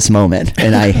get to this moment,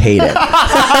 and I hate it.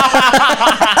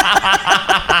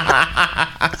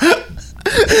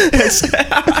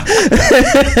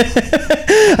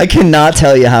 I cannot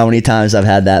tell you how many times I've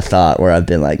had that thought where I've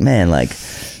been like, man, like,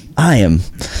 I am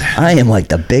like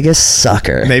the biggest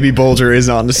sucker. Maybe Bolger is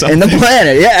on to something. In the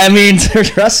planet. Yeah, I mean,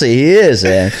 trust me, he is,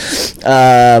 man.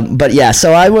 But yeah,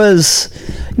 so I was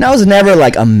never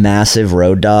like a massive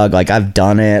road dog. Like, I've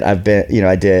done it. I've been,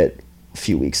 I did a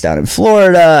few weeks down in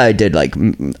Florida. I did like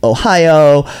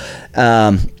Ohio.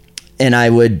 And I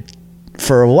would,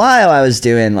 for a while, I was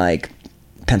doing like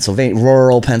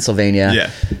rural Pennsylvania. Yeah.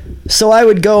 So I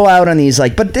would go out on these,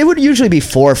 like, but they would usually be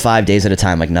 4 or 5 days at a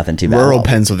time, like nothing too bad. Rural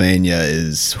Pennsylvania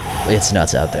is... It's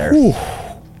nuts out there. Ooh.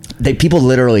 People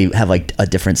literally have like a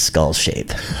different skull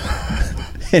shape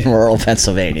in rural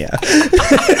Pennsylvania.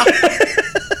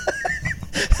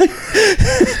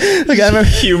 Look, I remember,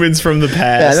 humans from the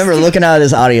past. Yeah, I remember looking out at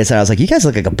this audience and I was like, you guys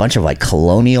look like a bunch of like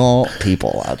colonial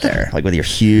people out there, like with your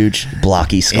huge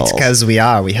blocky skulls. It's because we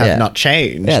have not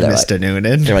changed, Mr. Like,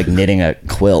 Noonan. They're like knitting a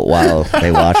quilt while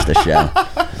they watch the show.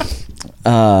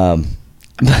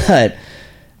 But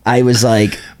I was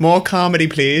like, more comedy,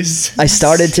 please. I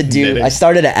started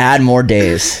to add more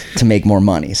days to make more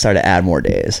money. Started to add more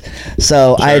days.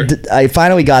 So sure. I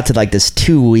finally got to like this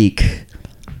 2-week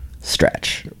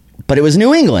stretch. But it was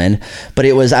New England, but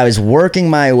I was working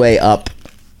my way up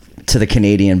to the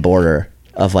Canadian border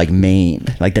of like Maine,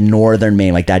 like the northern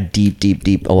Maine, like that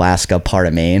deep Alaska part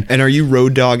of Maine. And are you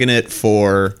road dogging it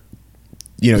for,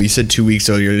 you said 2 weeks,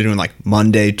 so you're doing like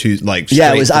Monday to like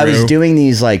I was doing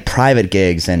these like private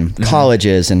gigs and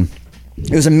colleges, and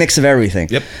it was a mix of everything.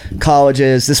 Yep.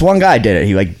 Colleges. This one guy did it.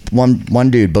 He like one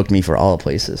dude booked me for all the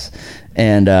places,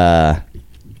 and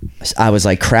I was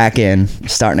like starting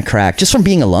to crack just from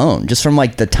being alone, just from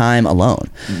like the time alone.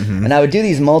 Mm-hmm. And I would do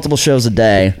these multiple shows a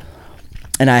day,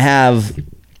 and I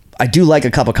do like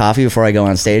a cup of coffee before I go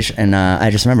on stage. And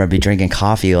I just remember I'd be drinking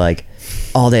coffee like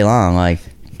all day long, like,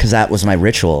 because that was my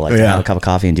ritual, like to have a cup of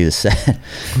coffee and do the set.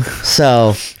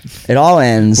 So it all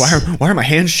ends. Why are my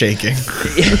hands shaking?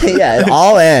 Yeah, it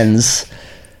all ends.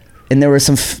 And there were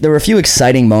a few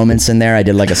exciting moments in there. I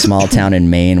did like a small town in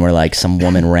Maine where like some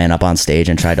woman ran up on stage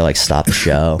and tried to like stop the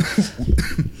show.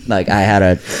 Like I had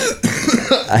a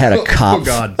cop. Oh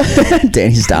God.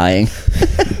 Danny's dying.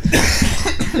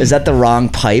 Is that the wrong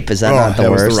pipe? Is that not the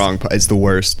worst? Was the wrong pipe. It's the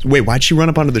worst. Wait, why'd she run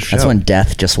up onto the show? That's when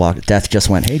Death just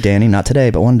went, hey Danny, not today,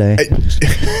 but one day.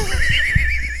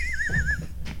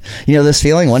 You know this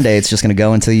feeling? One day it's just going to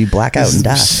go until you black out and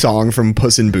die. Song from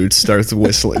Puss in Boots starts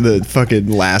whistling. The fucking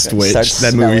Last Witch.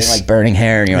 That movie's like burning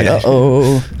hair, and you're like,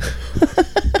 oh.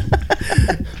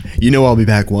 I'll be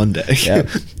back one day. Yep.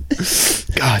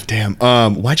 God damn.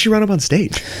 Why'd you run up on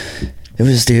stage? It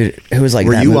was like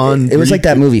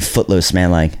that movie Footloose,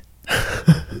 man. Like,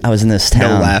 I was in this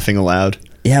town. No laughing aloud.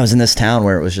 Yeah, I was in this town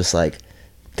where it was just like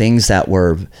things that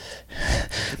were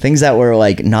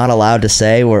like not allowed to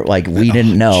say, were like we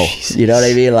didn't know. Jesus. You know what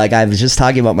I mean? Like I was just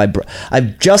talking about I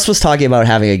just was talking about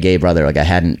having a gay brother. Like I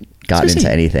hadn't gotten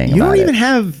into anything. You're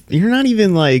not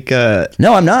even like.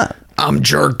 No, I'm not. I'm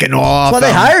jerking off. That's why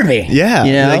they hired me.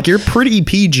 Yeah, like you're pretty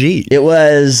PG. It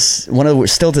was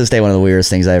still to this day one of the weirdest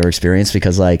things I ever experienced,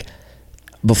 because like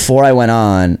before I went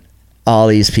on, all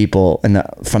these people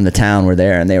from the town were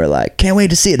there, and they were like, can't wait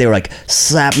to see it. They were like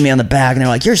slapping me on the back, and they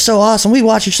were like, you're so awesome, we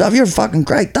watch your stuff, you're fucking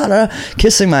great,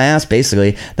 kissing my ass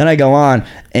basically. Then I go on,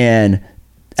 and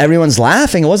everyone's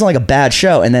laughing. It wasn't like a bad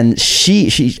show. And then she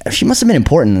must have been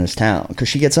important in this town, because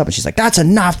she gets up and she's like, that's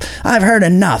enough. I've heard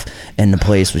enough. And the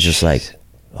place was just like,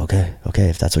 okay,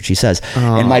 if that's what she says.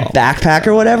 And my backpack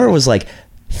or whatever was like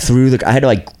I had to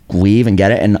like leave and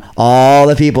get it. And all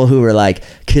the people who were like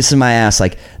kissing my ass,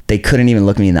 like they couldn't even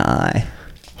look me in the eye.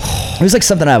 It was like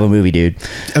something out of a movie, dude.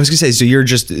 I was gonna say, so you're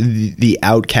just the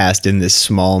outcast in this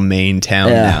small Maine town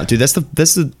now, dude. That's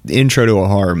the intro to a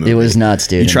horror movie. It was nuts,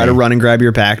 dude. You try to run and grab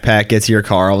your backpack, get to your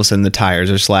car, all of a sudden the tires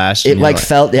are slashed. It like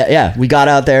felt, yeah. We got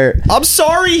out there. I'm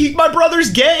sorry, my brother's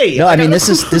gay. No, I mean this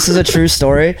is a true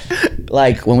story.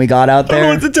 Like when we got out there, I don't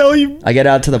know what to tell you. I get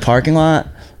out to the parking lot,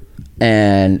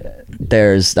 and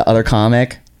there's the other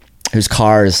comic whose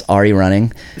car is already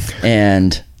running,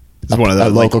 and a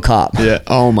local cop. Yeah.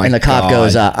 Oh my god. And the cop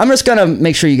goes, I'm just gonna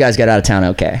make sure you guys get out of town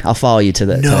okay. I'll follow you to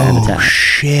the end of town.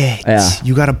 Shit. Yeah.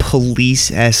 You got a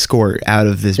police escort out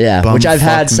of this which I've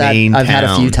had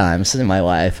a few town. times in my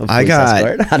life.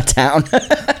 Escort out of town.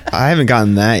 I haven't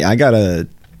gotten that. I got a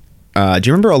do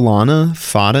you remember Alana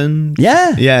Fodden?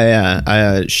 Yeah.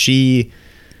 Yeah. She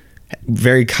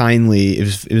very kindly, it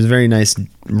was a very nice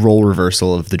role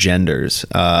reversal of the genders.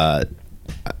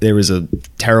 There was a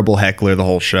terrible heckler the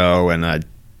whole show, and I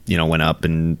went up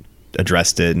and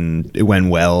addressed it, and it went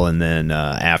well. And then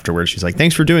afterwards she's like,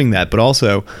 thanks for doing that, but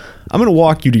also I'm gonna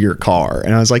walk you to your car.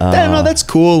 And I was like, no, that's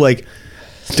cool, like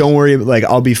don't worry, like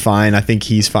I'll be fine, I think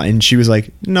he's fine. And she was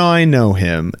like, no, I know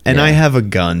him, and I have a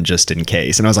gun just in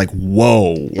case. And I was like,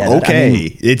 whoa,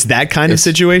 okay, it's that kind of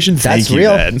situation. That's Thank you,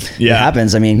 real. man. Yeah, it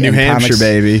happens. I mean, New Hampshire,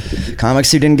 baby.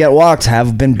 Comics who didn't get walked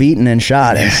have been beaten and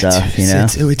shot and stuff.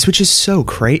 It's which is so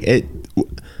crazy.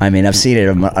 I mean, I've seen it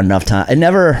enough time.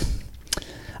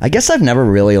 I guess I've never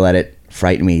really let it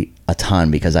frighten me a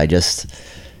ton, because I just,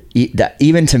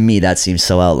 even to me, that seems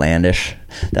so outlandish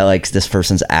that like this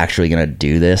person's actually gonna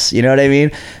do this. You know what I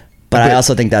mean? But I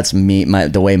also think that's me.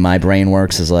 The way my brain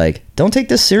works is like, don't take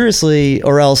this seriously,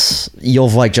 or else you'll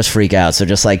like just freak out. So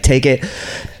just like take it.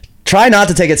 Try not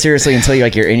to take it seriously until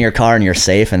you're in your car and you're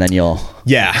safe, and then you'll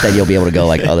be able to go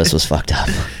like, oh, this was fucked up.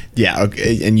 Yeah,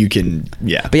 okay, and you can,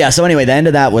 But yeah, so anyway, the end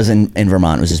of that was in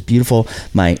Vermont. It was just beautiful.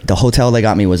 The hotel they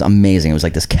got me was amazing. It was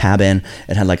like this cabin.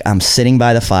 It had like, I'm sitting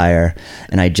by the fire,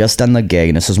 and I just done the gig,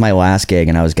 and this was my last gig,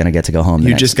 and I was gonna get to go home.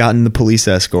 You just gotten the police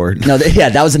escort. No,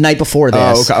 that was the night before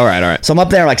this. Oh, okay. All right. So I'm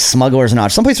up there like Smugglers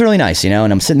Notch, someplace really nice, and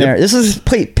I'm sitting there. This is a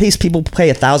place people pay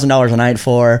 $1,000 a night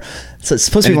for. So it's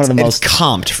supposed to be one of the most. It's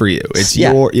comped for you. It's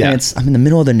And I'm in the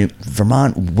middle of the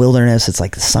Vermont wilderness. It's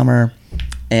like the summer,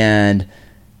 and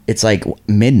it's like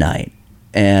midnight,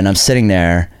 and I'm sitting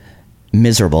there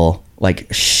miserable, like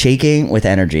shaking with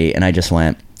energy. And I just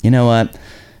went, you know what?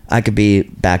 I could be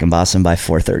back in Boston by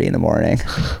 4:30 in the morning,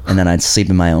 and then I'd sleep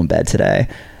in my own bed today.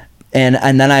 And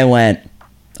then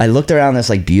I looked around this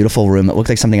like beautiful room. It looked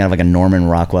like something out of like a Norman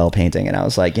Rockwell painting. And I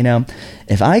was like,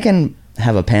 if I can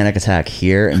have a panic attack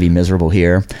here and be miserable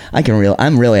here,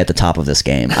 I'm really at the top of this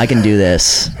game. I can do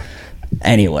this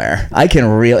anywhere.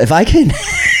 If I can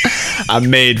I'm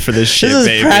made for this shit, this is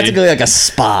baby. Practically like a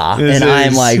spa.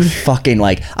 I'm like fucking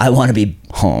like, I want to be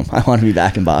home. I want to be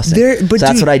back in Boston. So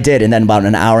that's what I did. And then about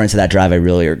an hour into that drive, I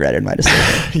really regretted my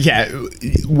decision. Yeah.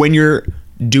 When you're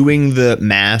doing the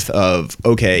math of,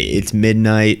 okay, it's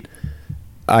midnight,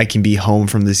 I can be home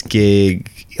from this gig,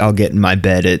 I'll get in my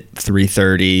bed at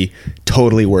 3:30,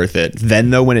 totally worth it.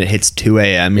 Then though, when it hits 2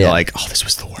 a.m., you're like, oh, this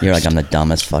was the worst. You're like, I'm the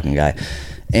dumbest fucking guy.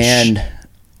 And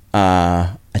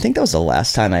I think that was the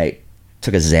last time I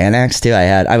took a Xanax too.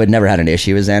 I would never had an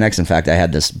issue with Xanax. In fact, I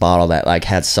had this bottle that like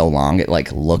had so long it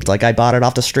like looked like I bought it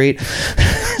off the street.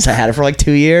 So I had it for like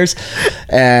 2 years.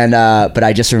 And but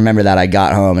I just remember that I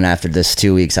got home, and after this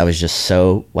 2 weeks, I was just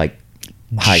so like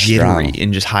high strung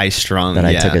and just high strung that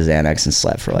I took a Xanax and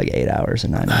slept for like 8 hours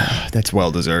and 9 hours. That's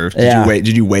well deserved.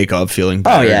 Did you wake up feeling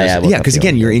better? Oh yeah. Because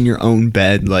again, you're in your own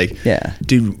bed, like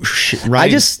dude.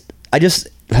 Right. I just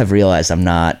have realized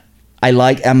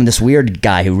I'm this weird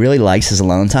guy who really likes his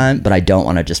alone time, but I don't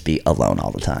want to just be alone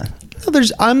all the time.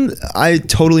 I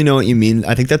totally know what you mean.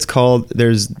 I think that's called,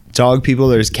 there's dog people,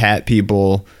 there's cat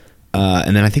people,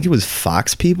 and then I think it was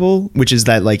fox people, which is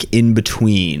that like in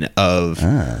between of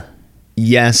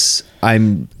yes, I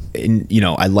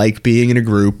like being in a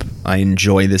group, I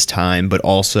enjoy this time, but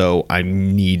also I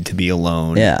need to be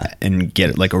alone and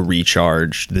get like a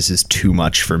recharge. This is too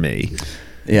much for me.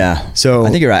 Yeah. So I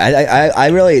think you're right. I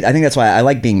think that's why I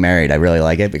like being married. I really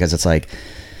like it, because it's like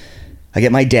I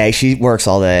get my day. She works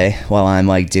all day while I'm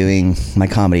like doing my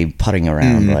comedy, putting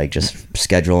around, like just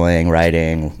scheduling,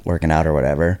 writing, working out or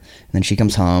whatever. And then she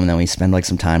comes home and then we spend like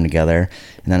some time together.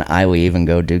 And then I leave and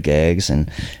go do gigs. And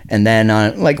then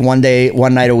like one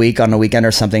night a week on the weekend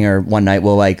or something, or one night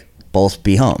we'll like both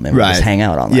be home and we'll just hang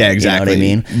out all night. Yeah, exactly.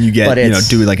 You know what I mean? You get,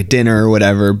 do like a dinner or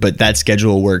whatever, but that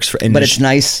schedule works for, but it's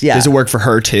nice. Yeah. Does it work for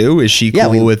her too? Is she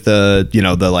cool with the,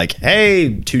 the like,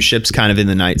 hey, two ships kind of in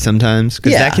the night sometimes?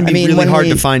 Because that can be really hard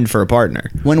to find for a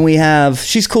partner.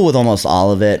 She's cool with almost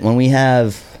all of it.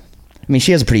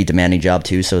 She has a pretty demanding job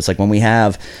too. So it's like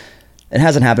it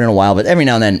hasn't happened in a while, but every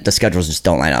now and then the schedules just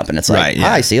don't line up and it's like,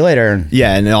 hi, see you later.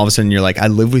 Yeah. And then all of a sudden you're like, I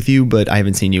live with you, but I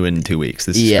haven't seen you in 2 weeks.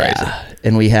 This is crazy.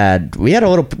 And we had a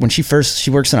little, when she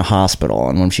works in a hospital,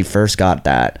 and when she first got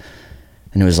that,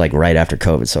 and it was like right after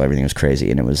COVID, so everything was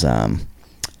crazy. And it was,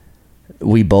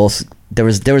 there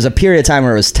was a period of time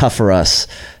where it was tough for us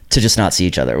to just not see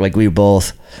each other. Like we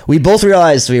both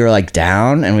realized we were like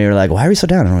down, and we were like, why are we so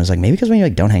down? And I was like, maybe because we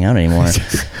like don't hang out anymore.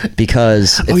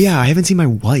 Because I haven't seen my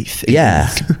wife. Yeah.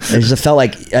 It just felt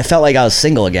like I was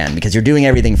single again, because you're doing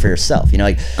everything for yourself.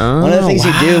 Like one of the things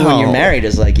you do when you're married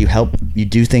is like you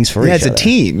do things for each other. Yeah, it's a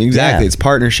team. Exactly. Yeah. It's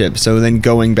partnership. So then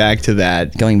going back to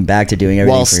doing everything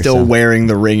while for still yourself. Wearing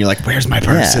the ring, you're like, where's my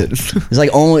person? Yeah. It's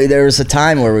like there was a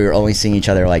time where we were only seeing each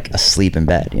other like asleep in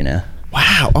bed,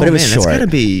 Wow. But it was short. That's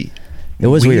gotta be It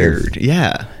was weird.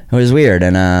 Yeah. It was weird.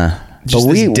 And just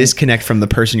this disconnect from the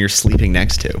person you're sleeping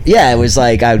next to. Yeah, it was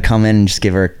like I would come in and just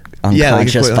give her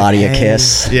unconscious body a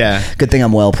kiss. Yeah. Good thing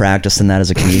I'm well practiced in that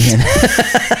as a comedian.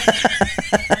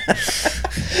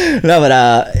 No,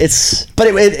 but it's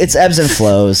ebbs and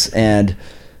flows, and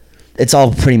it's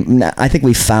all pretty. I think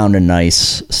we found a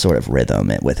nice sort of rhythm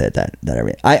with it that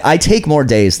everything. I take more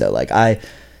days though. Like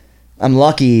I'm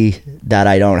lucky that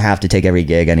I don't have to take every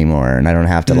gig anymore, and I don't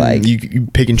have to like you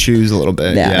pick and choose a little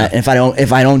bit. Yeah. If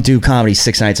I don't do comedy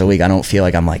 6 nights a week, I don't feel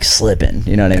like I'm like slipping.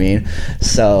 You know what I mean?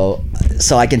 So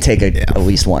I can take at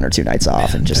least 1 or 2 nights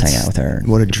off and just hang out with her.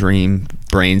 What a dream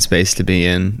brain space to be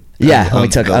in. Yeah,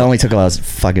 I only took about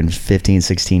fucking 15,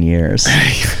 16 years,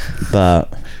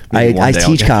 but. I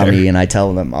teach comedy and I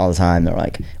tell them all the time, they're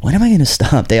like, when am I going to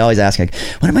stop? They always ask, like,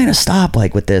 when am I going to stop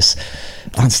like with this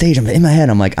on stage? I'm in my head.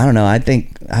 I'm like, I don't know.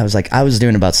 I was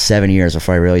doing about 7 years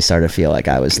before I really started to feel like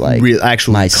I was like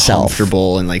actually myself,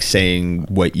 comfortable and like saying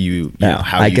what you know,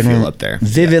 how you feel up there.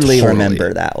 Vividly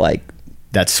remember that, like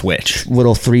that switch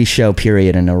little 3-show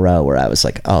period in a row where I was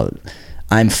like, oh,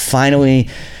 I'm finally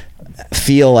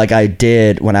feel like I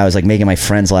did when I was like making my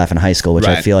friends laugh in high school, which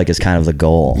I feel like is kind of the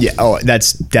goal. Yeah. Oh,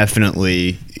 that's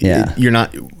definitely. Yeah.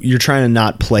 You're trying to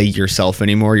not play yourself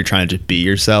anymore. You're trying to just be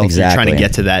yourself. Exactly. You're trying to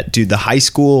get to that, dude. The high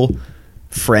school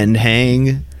friend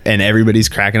hang and everybody's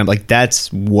cracking up. Like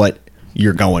that's what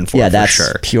you're going for. Yeah, that's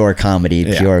sure. Pure comedy,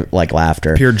 pure like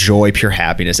laughter, pure joy, pure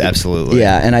happiness. Absolutely.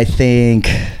 Yeah, and I think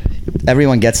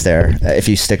everyone gets there if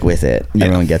you stick with it. Yeah.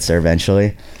 Everyone gets there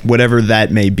eventually. Whatever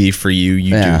that may be for you,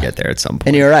 you do get there at some point.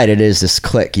 And you're right. It is this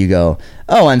click. You go,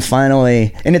 oh, I'm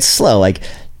finally, and it's slow. Like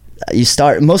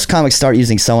most comics start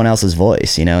using someone else's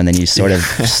voice, and then you sort of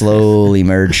slowly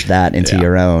merge that into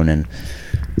your own. And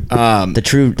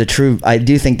the true, I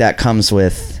do think that comes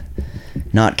with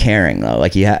not caring though.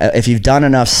 Like if you've done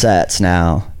enough sets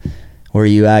now where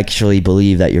you actually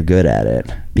believe that you're good at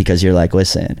it, because you're like,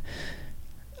 listen,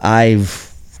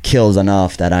 I've killed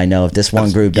enough that I know if this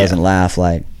one group doesn't laugh,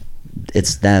 like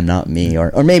it's them, not me,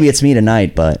 or maybe it's me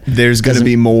tonight, but there's going to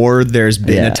be more. There's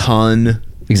been a ton.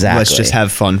 Exactly. Let's just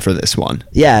have fun for this one.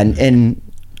 Yeah. And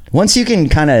once you can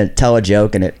kind of tell a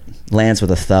joke and it lands with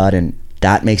a thud and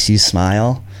that makes you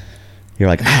smile, you're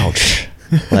like, ouch.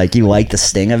 Like you like the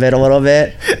sting of it a little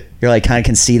bit. You're like kind of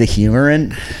can see the humor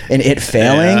in it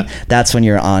failing. Yeah. That's when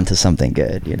you're on to something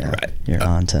good, Right. You're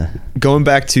on to going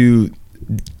back to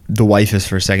the wifest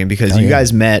for a second, because you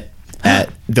guys met at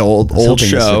the old show.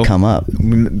 This would come up.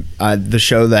 The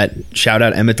show that, shout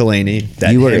out Emmett Delaney.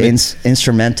 That you were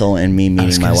instrumental in me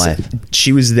meeting my wife.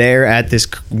 She was there at this,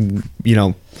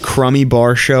 crummy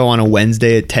bar show on a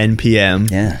Wednesday at 10 p.m.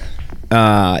 Yeah.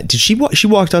 Did she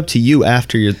walked up to you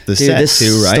after the set this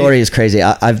too, right? Story is crazy.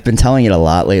 I've been telling it a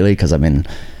lot lately because I've been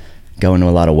going to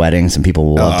a lot of weddings and people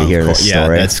will love to hear this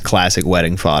story. Yeah, that's classic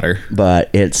wedding fodder. But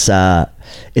it's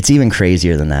even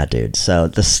crazier than that, dude. So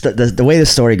the way the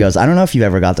story goes, I don't know if you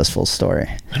ever got this full story.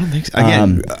 I don't think so.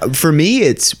 Again, for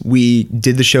me, we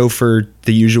did the show for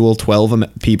the usual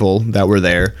 12 people that were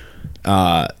there.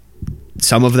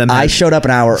 Some of them I showed up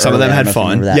an hour early. Some of them had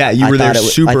fun. Yeah, you were there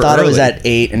super early. I thought it was at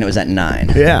 8 and it was at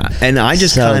 9. Yeah, and I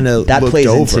just kind of looked plays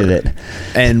over into it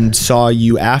and saw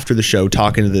you after the show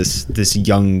talking to this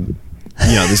young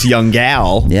this young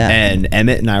gal. Yeah. And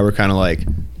Emmett and I were kind of like,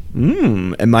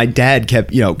 and my dad kept,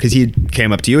 because he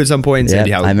came up to you at some point and said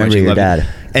how I remember your dad. You.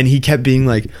 And he kept being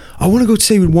like, I want to go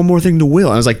say one more thing to Will.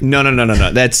 And I was like, no.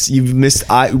 That's, you've missed.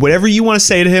 Whatever you want to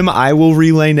say to him, I will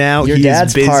relay now. Your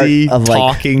dad's busy part of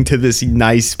talking to this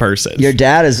nice person. Your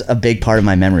dad is a big part of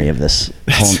my memory of this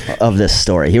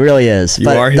story. He really is. You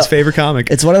are his favorite comic.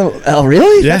 It's one of the, oh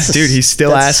really? Yeah, dude. He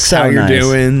still asks how you're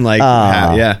doing. Like,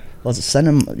 yeah. Well, send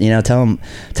him.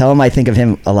 Tell him I think of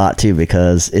him a lot too,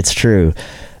 because it's true.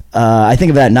 I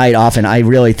think of that night often. I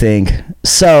really think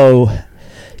so.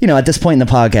 At this point in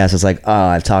the podcast, it's like,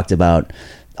 I've talked about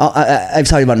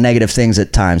negative things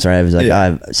at times, right? I was like, I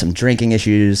have some drinking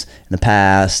issues in the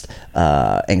past,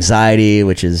 anxiety,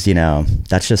 which is,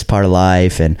 that's just part of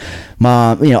life, and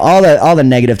mom, all the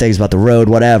negative things about the road,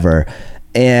 whatever.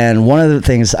 And one of the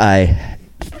things I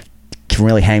can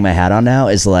really hang my hat on now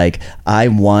is like, I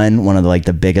won one of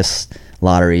the biggest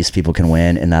lotteries people can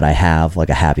win, in that I have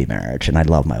a happy marriage and I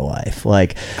love my wife.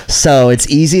 So it's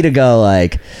easy to go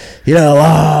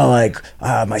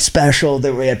my special,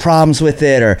 that we had problems with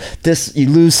it, or this, you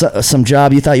lose some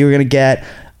job you thought you were going to get.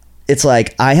 It's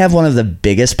like, I have one of the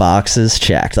biggest boxes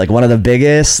checked, one of the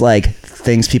biggest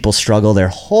things people struggle their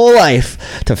whole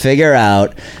life to figure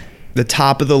out. The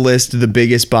top of the list, the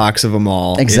biggest box of them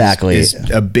all, exactly, is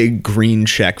a big green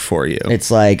check for you.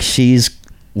 It's like, she's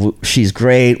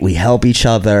great. We help each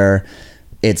other.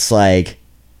 It's like,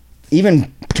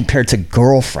 even compared to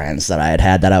girlfriends that I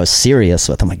had that I was serious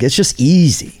with, I'm like, it's just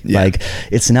easy. Yeah.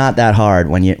 It's not that hard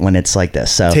when it's like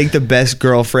this. So take the best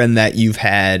girlfriend that you've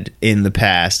had in the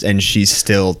past, and she's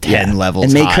still 10 levels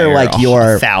and make higher, her your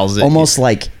 1,000. Almost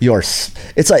like your.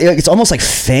 It's almost like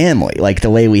family. The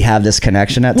way we have this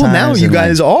connection at times. Well, now you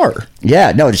guys are.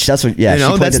 Yeah, no, that's what. Yeah,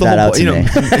 she pointed that out to me.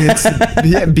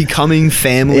 It's becoming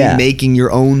family, making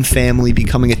your own family,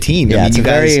 becoming a team. Yeah, you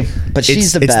guys. But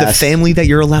she's the best. It's the family that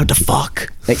you're allowed to fuck.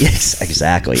 Yes,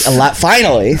 exactly. A lot.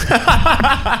 Finally,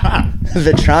 I've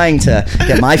been trying to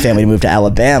get my family to move to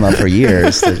Alabama for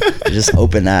years to just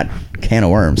open that can of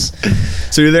worms.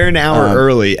 So you're there an hour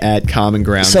early at Common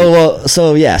Ground. So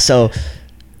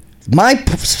my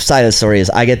side of the story is,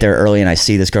 I get there early and I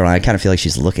see this girl and I kind of feel like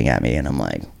she's looking at me, and I'm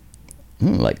like,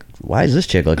 why is this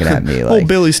chick looking at me? Oh,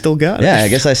 Billy still got it. Yeah, I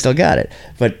guess I still got it.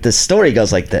 But the story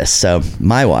goes like this. So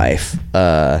my wife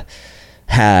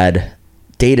had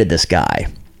dated this guy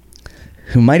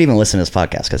who might even listen to this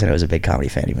podcast, because I know he's a big comedy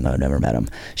fan, even though I've never met him.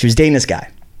 She was dating this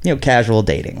guy, casual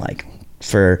dating,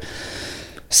 for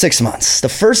 6 months. The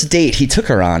first date he took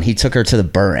her to the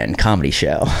Burren comedy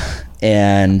show,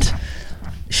 and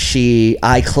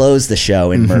I closed the show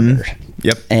in Murdered.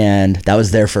 Yep. And that was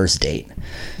their first date.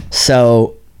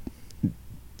 So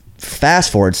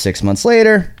fast forward 6 months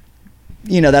later,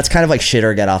 that's kind of like shit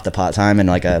or get off the pot time, and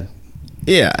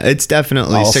yeah, it's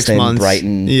definitely 6 months.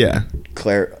 Brighton. Yeah.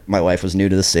 Claire, my wife, was new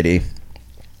to the city.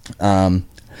 So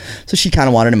she kind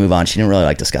of wanted to move on. She didn't really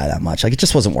like this guy that much. It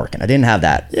just wasn't working. I didn't have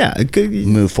that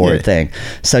move forward thing.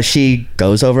 So she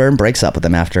goes over and breaks up with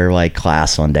him after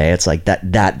class one day. It's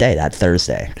that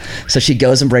Thursday. So she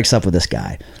goes and breaks up with this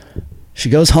guy. She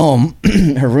goes home.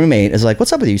 Her roommate is like,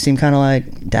 what's up with you? You seem kind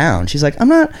of down. She's like, I'm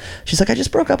not. She's like, I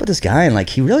just broke up with this guy, and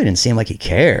he really didn't seem like he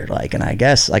cared. And I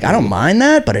guess I don't mind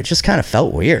that, but it just kind of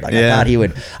felt weird. I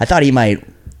thought he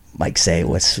might say,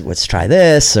 let's try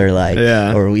this, or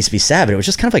or at least be sad, but it was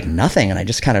just kind of nothing, and I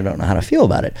just kind of don't know how to feel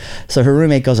about it. So her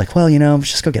roommate goes well, let's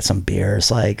just go get some beers.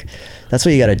 That's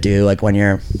what you got to do. When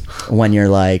you're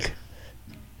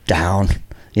down.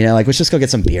 Let's just go get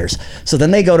some beers. So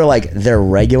then they go to their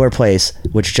regular place,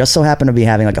 which just so happened to be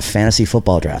having a fantasy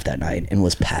football draft that night, and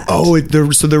was packed. Oh,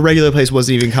 so the regular place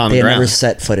wasn't even Common Ground. They never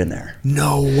set foot in there.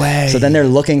 No way. So then they're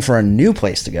looking for a new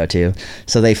place to go to.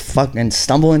 So they fucking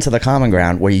stumble into the Common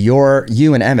Ground, where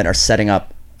you and Emmett are setting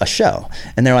up a show,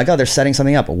 and they're like, oh, they're setting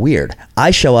something up. Weird.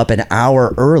 I show up an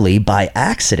hour early by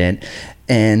accident,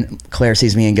 and Claire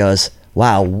sees me and goes,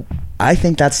 wow, I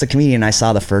think that's the comedian I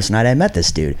saw the first night I met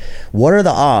this dude. What are the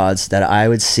odds that I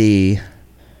would see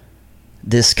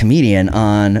this comedian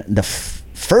on the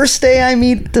first day I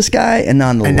meet this guy, and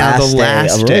on the last day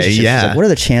of a relationship? Yeah. What are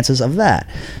the chances of that?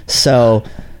 So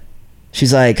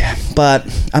she's like, but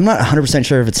I'm not 100%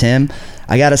 sure if it's him.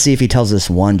 I got to see if he tells this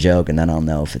one joke, and then I'll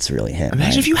know if it's really him.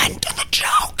 Imagine if you hadn't done the joke.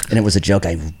 And it was a joke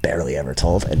I barely ever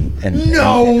told. And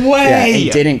no way! Yeah,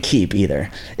 it didn't keep either.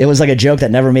 It was a joke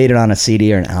that never made it on a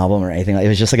CD or an album or anything. It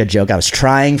was just a joke I was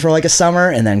trying for a summer,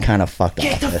 and then kind of fucked up.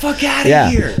 Get the fuck out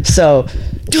of here! So,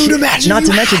 dude, imagine. Not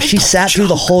to mention, she sat through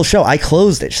the whole show. I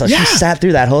closed it. So she sat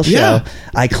through that whole show. Yeah.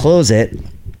 I close it,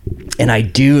 and I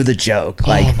do the joke.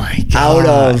 Oh my God. Out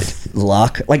of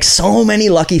luck. Like so many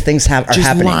lucky things are just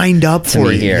happening. Lined up to for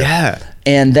me you. here. Yeah.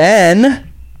 And then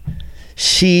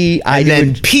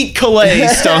Pete Calais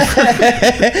stuff.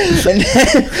 And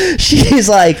then she's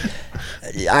like,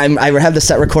 I have the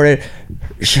set recorded.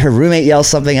 Her roommate yells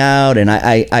something out, and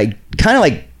I kind of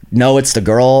like know it's the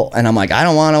girl, and I'm like, I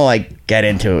don't want to like get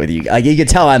into it with you. Like you could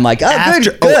tell, I'm like, good.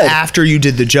 After you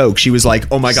did the joke, she was like,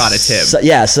 oh my god, it's him.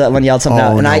 So someone yelled something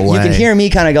out, and no you can hear me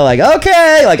kind of go like,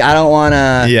 okay, like I don't want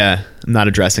to. Yeah, I'm not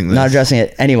addressing this. Not addressing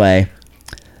it anyway.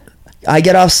 I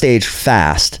get off stage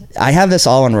fast. I have this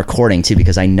all on recording too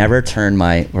because I never turned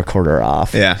my recorder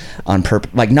off. Yeah. On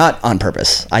purpose, like not on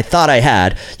purpose. I thought I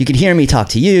had. You can hear me talk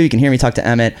to you. You can hear me talk to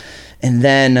Emmett, and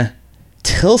then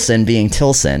Tilson, being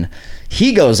Tilson,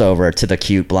 he goes over to the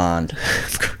cute blonde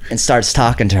and starts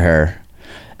talking to her,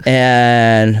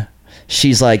 and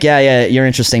she's like, yeah, you're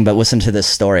interesting, but listen to this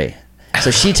story.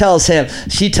 So she tells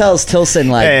Tilson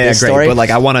like this story. But like,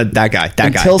 I want that guy,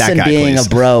 Tilson, that guy, being please. a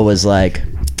bro, was like,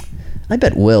 I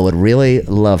bet Will would really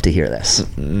love to hear this.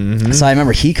 Mm-hmm. So I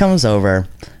remember he comes over.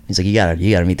 He's like, you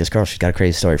gotta meet this girl. She's got a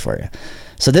crazy story for you.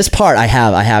 So this part I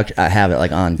have it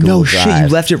like on Google Drive. No shit, you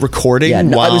left it recording? Yeah,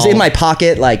 no, it was in my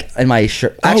pocket, like in my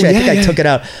shirt. Actually, I think I took it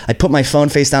out. I put my phone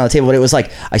face down on the table, but it was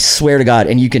like, I swear to God,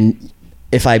 and you can,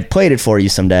 if I played it for you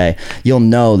someday, you'll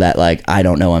know that like I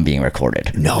don't know I'm being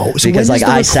recorded. No, so because like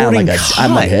I sound like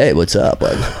I'm like, hey, what's up?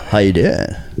 Like, how you doing?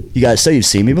 You guys say you've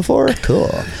seen me before? Cool.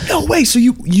 No way. So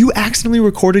you accidentally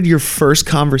recorded your first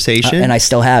conversation, and I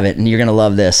still have it, and you're gonna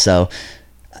love this. So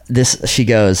she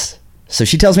goes. So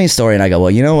she tells me a story, and I go,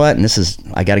 well, you know what? And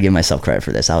I got to give myself credit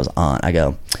for this. I was on. I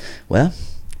go, well,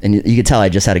 and you could tell I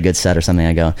just had a good set or something.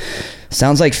 I go,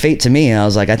 sounds like fate to me. And I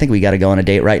was like, I think we got to go on a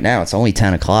date right now. It's only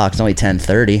 10 o'clock. It's only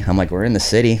 10:30. I'm like, we're in the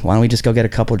city. Why don't we just go get a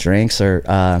couple drinks or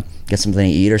get something to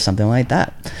eat or something like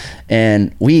that?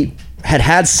 And we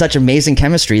had such amazing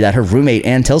chemistry that her roommate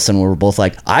and Tilson were both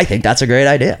like, I think that's a great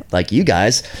idea. Like, you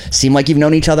guys seem like you've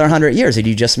known each other 100 years and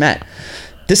you just met.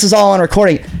 This is all on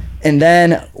recording. And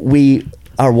then we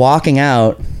are walking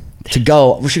out to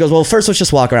go. She goes, well, first let's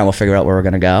just walk around. We'll figure out where we're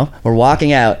going to go. We're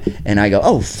walking out, and I go,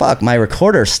 oh, fuck, my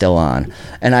recorder's still on.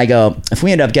 And I go, if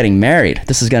we end up getting married,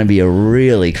 this is going to be a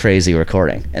really crazy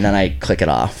recording. And then I click it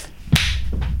off.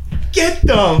 Get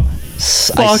them.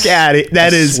 Fuck at it.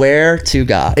 That is, swear to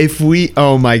God.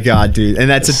 Oh my God, dude. And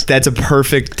that's a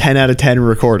perfect 10 out of 10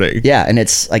 recording. Yeah. And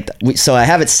it's like, so I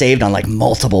have it saved on like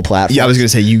multiple platforms. Yeah, I was going to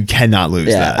say, you cannot lose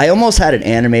that. I almost had it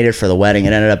animated for the wedding.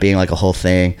 It ended up being like a whole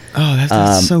thing. Oh, that's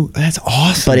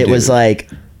awesome. But it was like,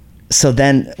 so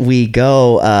then we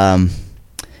go,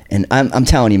 and I'm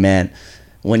telling you, man,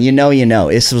 when you know,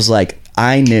 this was like,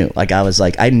 I knew, like, I was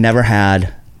like, I never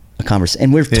had a conversation,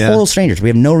 and we're total strangers. We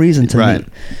have no reason to meet.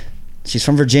 She's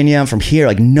from Virginia. I'm from here.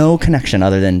 Like, no connection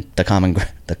other than the common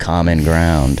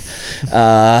ground.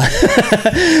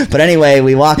 But anyway,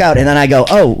 we walk out, and then I go,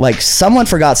 oh, like someone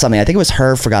forgot something. I think it was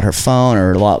her forgot her phone,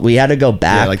 or we had to go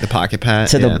back, like the pocket pad,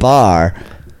 to the bar.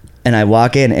 And I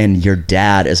walk in, and your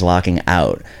dad is walking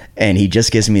out, and he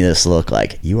just gives me this look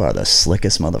like, you are the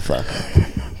slickest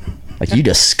motherfucker. Like, you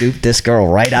just scooped this girl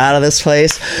right out of this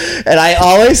place. And I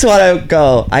always want to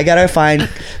go, I got to find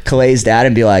Calais' dad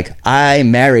and be like, I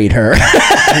married her.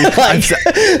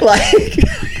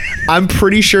 I'm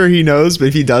pretty sure he knows, but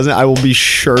if he doesn't, I will be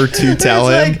sure to tell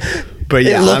him. But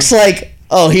yeah, it looks like,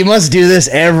 oh, he must do this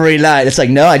every night. It's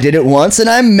like, no, I did it once and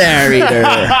I married her.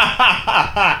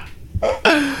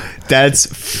 That's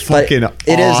fucking awesome.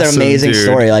 It is an amazing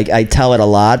story. Like, I tell it a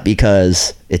lot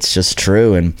because it's just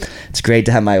true, and it's great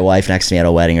to have my wife next to me at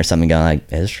a wedding or something going like,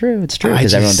 it's true,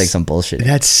 because everyone thinks I'm bullshit.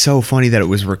 That's so funny that it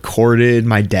was recorded.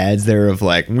 My dad's there of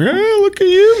like, look at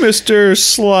you, Mr.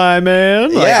 Sly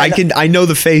Man. Like, yeah, I know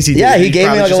the face he did. Yeah, he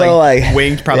gave me like a little like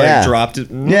winked, probably dropped it.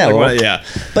 Yeah,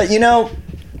 But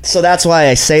so that's why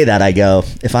I say that. I go,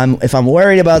 if I'm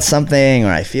worried about something,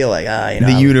 or I feel like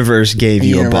the universe gave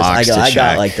you a box to check. I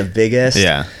got like the biggest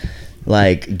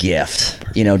like gift,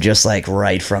 just like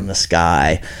right from the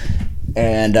sky,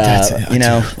 and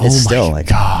it's still like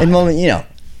God. And moment,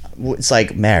 it's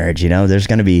like marriage. There's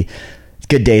gonna be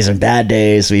good days and bad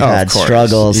days. We've had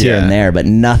struggles here and there, but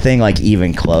nothing like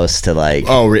even close to like.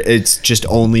 Oh, it's just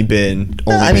only been.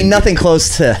 Nothing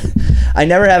close to. I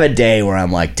never have a day where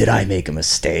I'm like, did I make a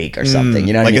mistake or something?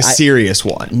 You know, like a serious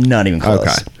one. Not even close.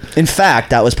 Okay. In fact,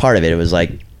 that was part of it. It was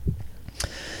like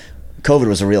COVID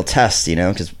was a real test,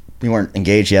 because we weren't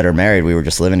engaged yet or married. We were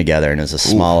just living together, and it was a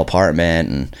small apartment,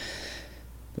 and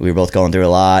we were both going through a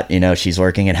lot. She's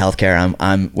working in healthcare.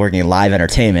 I'm working in live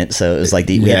entertainment, so it was like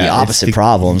we had the opposite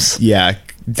problems. Yeah.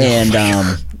 And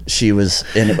she was,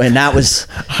 and that was,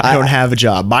 I don't have a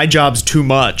job. My job's too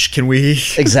much. Can we?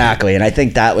 Exactly. And I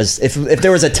think that was, if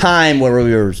there was a time where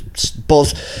we were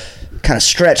both kind of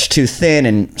stretched too thin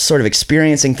and sort of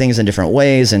experiencing things in different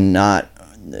ways and not,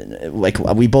 like,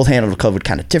 we both handled COVID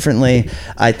kind of differently.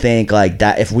 I think like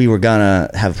that, if we were gonna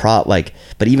have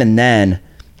but even then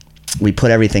we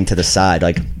put everything to the side.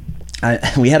 Like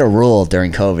we had a rule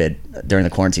during COVID, during the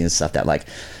quarantine and stuff, that like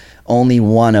only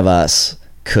one of us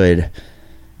could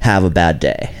have a bad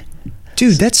day.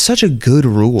 Dude, that's such a good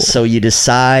rule. So you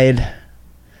decide,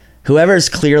 whoever's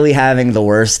clearly having the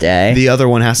worst day, the other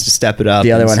one has to step it up.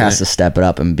 The other one has to step it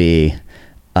up and be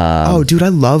oh, dude, I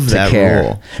love that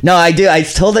rule. No, I do. I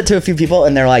told it to a few people,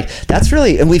 and they're like, "That's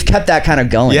really," and we've kept that kind of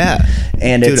going. Yeah,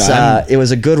 and dude, it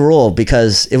was a good rule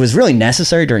because it was really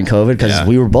necessary during COVID because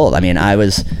we were both. I mean, I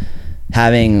was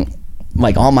having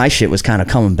like all my shit was kind of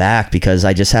coming back because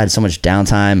I just had so much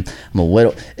downtime. I'm a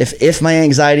little. If my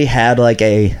anxiety had like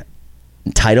a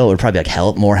title, it would probably be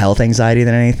like more health anxiety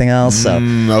than anything else. So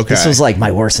this was like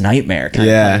my worst nightmare. Kind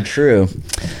of true.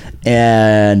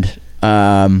 And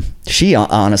she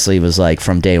honestly was like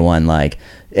from day one, like,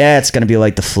 yeah, it's gonna be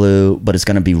like the flu, but it's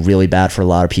gonna be really bad for a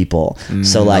lot of people.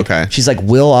 So like, she's like,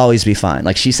 we'll always be fine.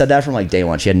 Like she said that from like day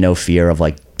one. She had no fear of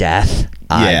like death.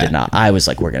 I did not. I was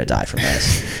like, we're gonna die from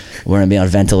this. We're gonna be on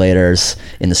ventilators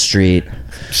in the street.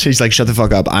 She's like, shut the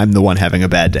fuck up. I'm the one having a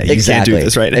bad day. You exactly. can't do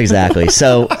this right now. Exactly.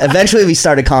 So eventually we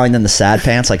started calling them the sad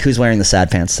pants. Like, who's wearing the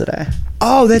sad pants today?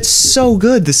 Oh, that's so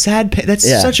good. The sad pants.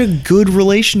 That's such a good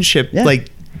relationship. Yeah. Like,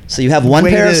 so you have one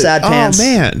pair of sad pants. Oh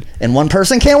man! And one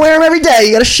person can't wear them every day.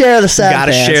 You got to share the sad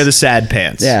pants. Got to share the sad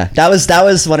pants. Yeah, that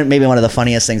was maybe one of the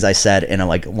funniest things I said in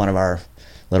like one of our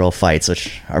little fights,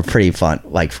 which are pretty fun.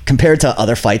 Like compared to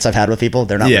other fights I've had with people,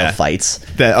 they're not real fights.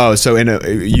 So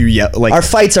you yell like our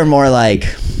fights are more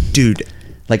like, dude,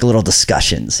 like little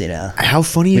discussions. You know, how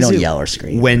funny is it? We don't yell or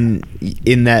scream when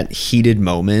in that heated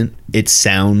moment. It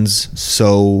sounds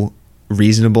so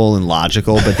reasonable and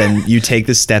logical, but then you take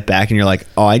the step back and you're like,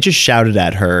 oh, I just shouted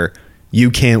at her,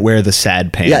 you can't wear the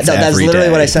sad pants. Yeah, that's literally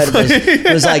what I said.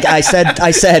 It was like I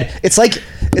said it's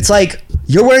like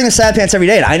you're wearing the sad pants every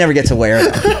day and I never get to wear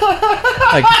them.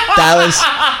 Like that was,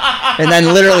 and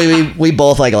then literally we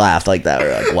both like laughed like that. We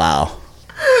were like, wow.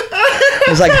 It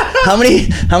was like, how many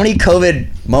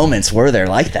COVID moments were there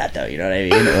like that though? You know what I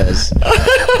mean? It was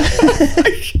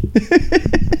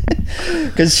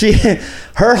because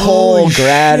her whole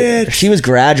she was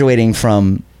graduating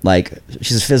from, like,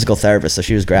 she's a physical therapist, so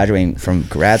she was graduating from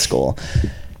grad school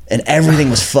and everything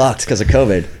was fucked because of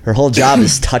COVID. Her whole job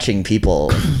is touching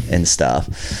people and stuff.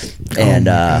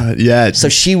 And so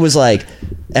she was like,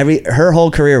 her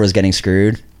whole career was getting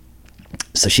screwed.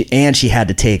 So she had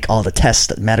to take all the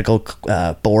tests, medical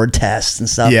board tests and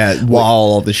stuff. Yeah, while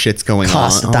all the shit's going on.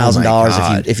 Cost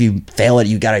 $1,000 if you fail it.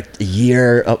 You got a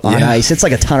year on ice. It's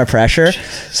like a ton of pressure.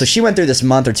 So she went through this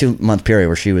month or 2 month period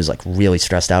where she was like really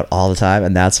stressed out all the time.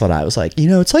 And that's when I was like,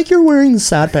 it's like you're wearing the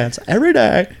sad pants every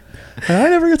day. And I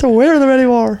never get to wear them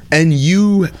anymore. And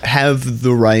you have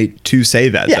the right to say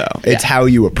that, though. It's how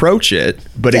you approach it.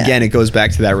 But again, it goes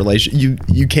back to that relation.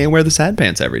 You can't wear the sad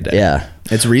pants every day. Yeah.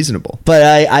 It's reasonable. But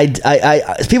I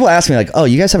people ask me like, oh,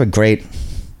 you guys have a great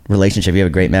relationship. You have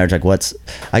a great marriage. Like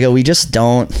I go, we just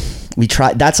don't, we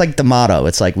try. That's like the motto.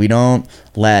 It's like, we don't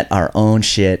let our own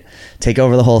shit take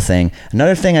over the whole thing.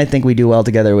 Another thing I think we do well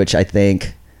together, which I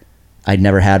think I'd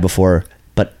never had before,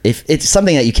 but if it's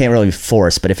something that you can't really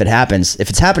force, but if it's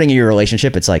happening in your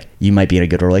relationship, it's like you might be in a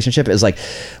good relationship. It's like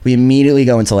we immediately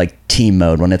go into like team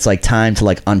mode when it's like time to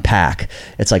like unpack.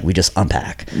 It's like we just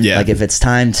unpack. Yeah. Like if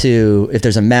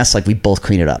there's a mess, like we both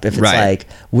clean it up. If it's like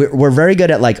we're very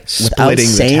good at like without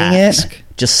saying it,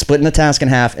 just splitting the task in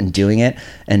half and doing it,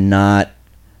 and not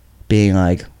being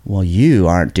like, well, you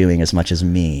aren't doing as much as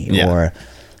me, or.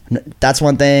 That's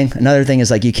one thing. Another thing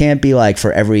is like, you can't be like,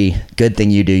 for every good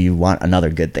thing you do, you want another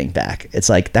good thing back. It's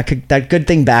like that good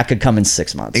thing back could come in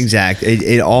 6 months. Exactly.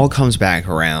 It all comes back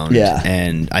around. Yeah.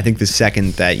 And I think the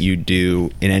second that you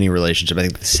do in any relationship, I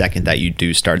think the second that you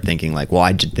do start thinking like, well,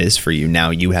 I did this for you,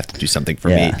 now you have to do something for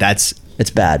me. It's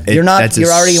bad. You're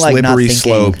already like not thinking,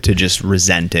 slope to just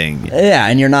resenting. Yeah.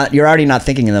 And you're already not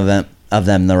thinking of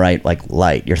them the right like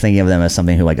light. You're thinking of them as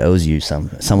something who like owes you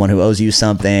someone who owes you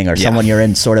something, or someone you're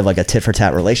in sort of like a tit for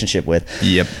tat relationship with.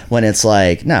 Yep. When it's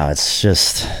like, no, it's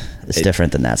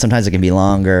different than that. Sometimes it can be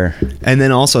longer. And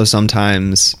then also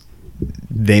sometimes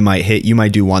you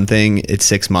might do one thing, it's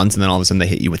 6 months, and then all of a sudden they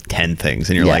hit you with 10 things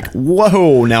and you're like,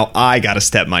 whoa, now I gotta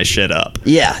step my shit up.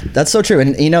 Yeah, that's so true.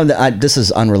 And this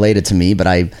is unrelated to me, but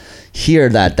I hear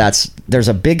that there's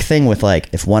a big thing with like,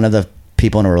 if one of the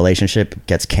people in a relationship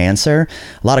gets cancer,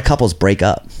 a lot of couples break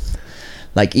up.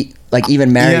 Like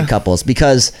even married couples,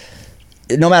 because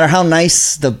no matter how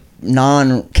nice the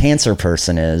non-cancer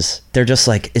person is, they're just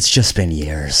like, it's just been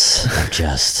years of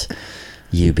just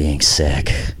you being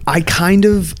sick. I kind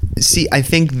of see, I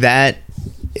think that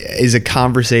is a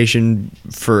conversation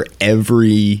for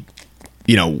every,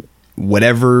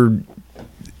 whatever.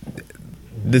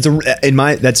 That's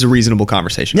a reasonable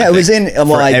conversation. Yeah, it was in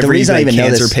the reason I even know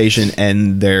this, cancer patient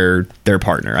and their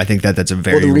partner. I think that's a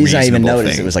very the reason I even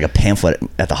noticed thing. It was like a pamphlet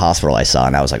at the hospital I saw,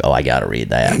 and I was like, oh, I gotta read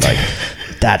that. Like,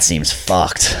 that seems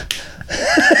fucked.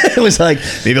 It was like,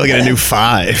 maybe I'll get a new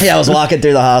 5. Yeah, I was walking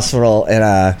through the hospital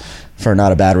and for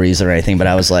not a bad reason or anything, but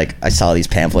I was like, I saw these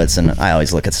pamphlets, and I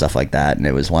always look at stuff like that, and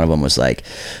it was one of them was like,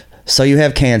 so you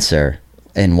have cancer,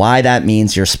 and why that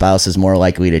means your spouse is more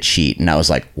likely to cheat. And I was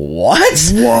like, what?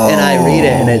 Whoa. And I read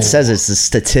it, and it says it's a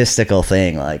statistical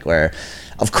thing, like where,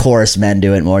 of course, men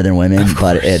do it more than women,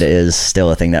 but it is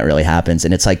still a thing that really happens.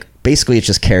 And it's like, basically it's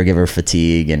just caregiver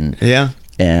fatigue.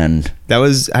 And that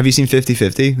was, have you seen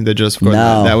 50-50? The Joseph Gordon?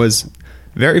 No. That was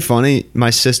very funny. My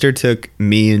sister took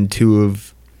me and 2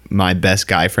 of my best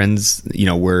guy friends,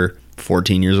 we're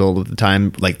 14 years old at the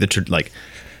time. The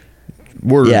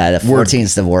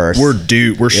 14's the worst.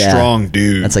 We're strong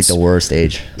dudes. That's like the worst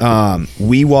age.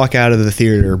 We walk out of the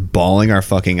theater bawling our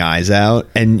fucking eyes out,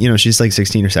 and she's like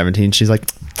 16 or 17. She's like,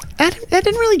 that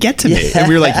didn't really get to me. And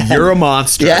we were like, you're a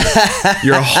monster.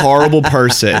 You're a horrible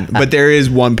person. But there is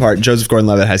one part, Joseph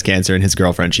Gordon-Levitt has cancer and his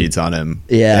girlfriend cheats on him.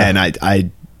 Yeah. And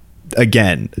I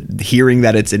again, hearing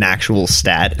that it's an actual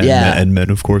stat, and men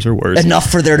of course are worse. Enough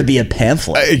for there to be a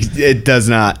pamphlet. It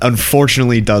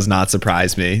unfortunately does not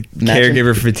surprise me.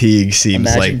 Caregiver fatigue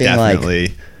seems like definitely.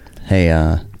 Like,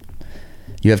 hey,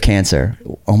 you have cancer.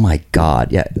 Oh my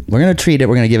God. Yeah, we're going to treat it.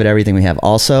 We're going to give it everything we have.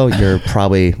 Also, you're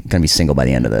probably going to be single by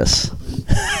the end of this.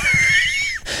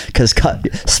 Because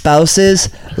spouses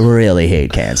really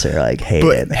hate cancer,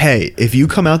 it. Hey, if you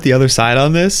come out the other side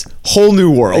on this, whole new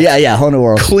world. Yeah, whole new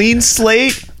world. Clean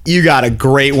slate, you got a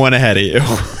great one ahead of you.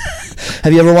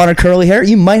 Have you ever wanted curly hair?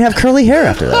 You might have curly hair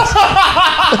after this.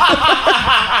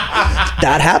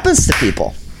 That happens to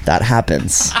people. That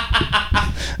happens.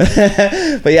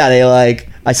 But yeah,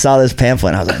 I saw this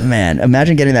pamphlet and I was like, man,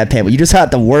 imagine getting that pamphlet. You just had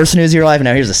the worst news of your life, and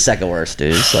now here's the second worst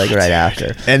news, right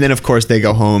after. And then of course they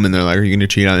go home and they're like, are you going to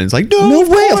cheat on it? And it's like, no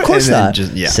way, of course not.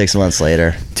 6 months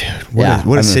later. Dude,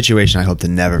 what a situation I hope to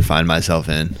never find myself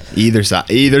in. Either side,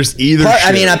 either.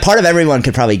 Part of everyone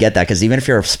could probably get that, because even if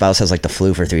your spouse has the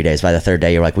flu for 3 days, by the 3rd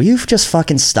day you're like, will you just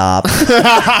fucking stop?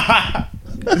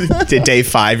 Day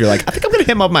 5, you're like, I think I'm gonna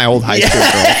hit up my old high school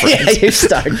girlfriend. Yeah, you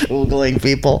start Googling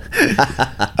people.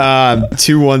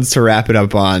 2 ones to wrap it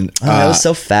up on. That was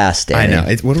so fast, Danny. I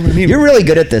know. What do I mean? You're really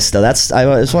good at this, though. I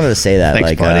just wanted to say that.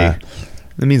 Thanks, buddy.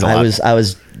 That means a lot. I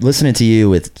was listening to you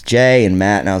with Jay and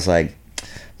Matt, and I was like,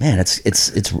 man,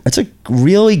 it's a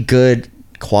really good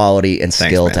quality and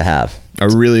skill to have. I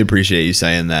really appreciate you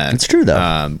saying that. It's true,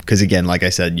 though. Because again, like I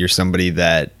said, you're somebody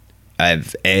that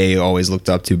I've always looked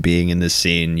up to being in this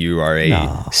scene. You are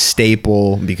a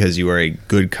staple because you are a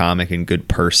good comic and good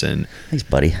person. Thanks,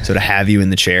 buddy. So to have you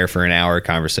in the chair for an hour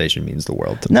conversation means the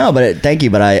world to me. No, but thank you.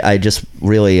 But I just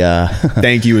really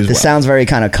thank you as well. This sounds very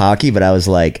kind of cocky, but I was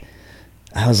like,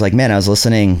 man, I was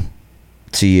listening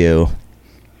to you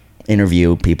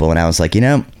interview people, and I was like,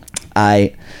 when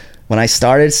I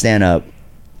started stand up,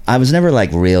 I was never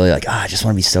really I just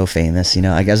want to be so famous,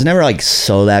 I was never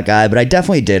so that guy, but I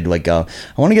definitely did go,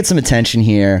 I want to get some attention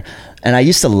here. And I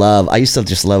used to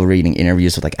just love reading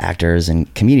interviews with actors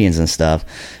and comedians and stuff.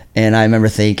 And I remember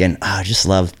thinking, I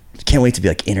can't wait to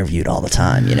be interviewed all the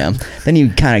time, Then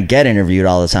you kind of get interviewed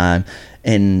all the time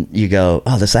and you go,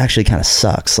 oh, this actually kind of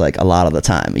sucks a lot of the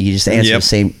time. You just answer the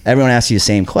same, everyone asks you the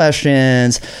same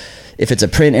questions. If it's a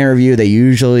print interview, they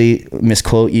usually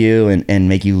misquote you and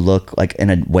make you look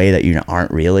in a way that you aren't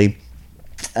really.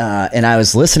 And I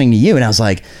was listening to you, and I was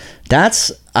like,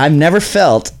 I've never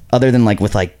felt, other than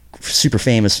with super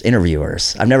famous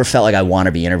interviewers, I've never felt I want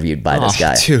to be interviewed by this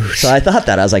guy. Dude. So I thought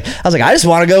that I was like, I just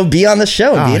want to go be on the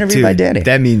show and be interviewed by Danny.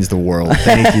 That means the world.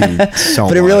 Thank you so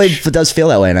much. But it really does feel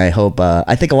that way, and I hope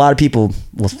I think a lot of people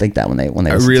will think that when they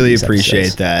I really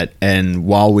appreciate that. And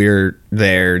while we're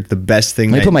there, the best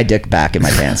thing. Let me put my dick back in my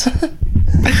pants.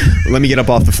 Let me get up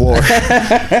off the floor.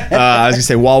 I was gonna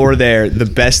say, while we're there, the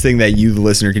best thing that you, the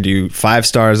listener, can do: 5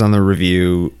 stars on the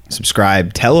review,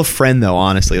 subscribe, tell a friend. Though,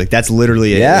 honestly, that's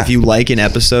literally it. If you like an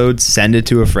episode, send it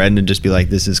to a friend and just be like,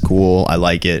 "This is cool. I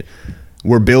like it."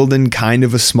 We're building kind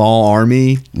of a small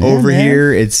army over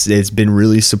here. It's been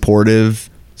really supportive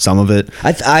some of it.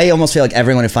 I almost feel like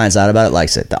everyone who finds out about it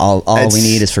likes it. All we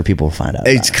need is for people to find out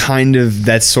it's about kind of,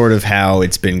 that's sort of how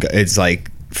it's been. It's like,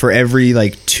 for every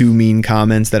like 2 mean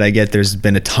comments that I get, there's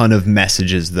been a ton of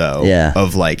messages though,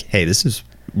 of like, hey, this is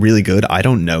really good. I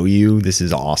don't know you. This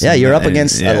is awesome. Yeah, you're up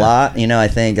against a lot. You know, I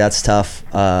think that's tough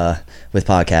with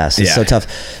podcasts. It's so tough.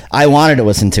 I wanted to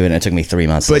listen to it, and it took me 3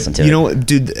 months to listen to it. You know,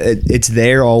 dude, it's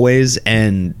there always.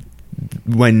 And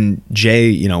when Jay,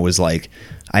 you know, was like,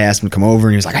 I asked him to come over,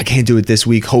 and he was like, I can't do it this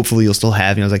week. Hopefully you'll still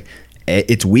have me. I was like,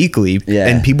 it's weekly,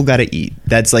 and people got to eat.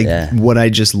 That's like what I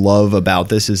just love about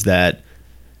this is that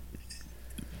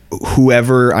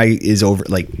whoever is over,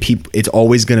 like, people, it's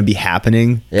always going to be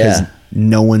happening because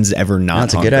no one's ever not.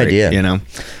 That's a good idea. You know,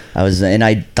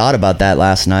 I thought about that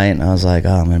last night, and I was like,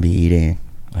 oh, I'm going to be eating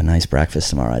a nice breakfast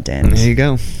tomorrow at Danny's. There you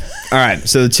go. All right.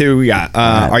 So the 2 we got,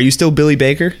 are you still Billy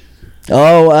Baker?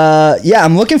 Oh, yeah,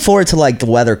 I'm looking forward to like the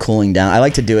weather cooling down. I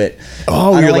like to do it.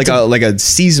 Oh, you're like a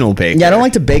seasonal baker. Yeah, I don't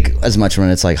like to bake as much when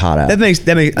it's like hot out. That makes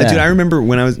dude, I remember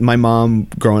when my mom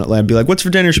growing up, I'd be like, what's for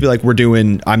dinner? She'd be like,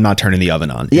 I'm not turning the oven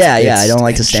on. I don't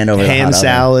like to stand over the hot ham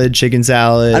salad, chicken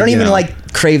salad. I don't even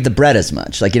like crave the bread as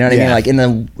much. Like, you know what I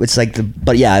mean? Like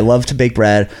but yeah, I love to bake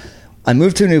bread. I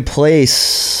moved to a new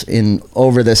place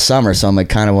over this summer, so I'm like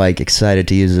kind of like excited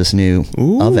to use this new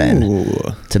oven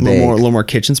to bake. A little more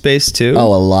kitchen space too.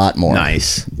 Oh, a lot more.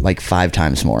 Nice, like 5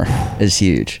 times more. It's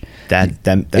huge.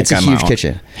 It's a huge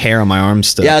kitchen. Hair on my arm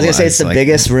still. Yeah, I was gonna say it's the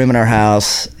biggest room in our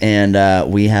house,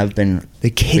 and we have been. The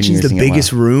kitchen's the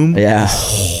biggest room. Yeah,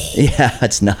 yeah,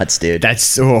 it's nuts, dude.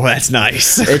 That's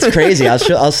nice. It's crazy.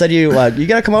 I'll send you. You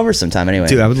gotta come over sometime anyway.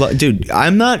 Dude, dude,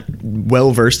 I'm not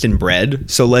well versed in bread,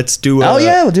 so let's do.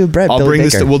 We'll do bread. I'll bring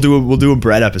this. We'll do a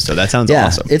bread episode. That sounds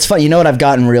awesome. It's fun. You know what I've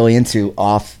gotten really into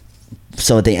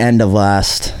So at the end of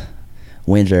last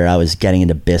winter, I was getting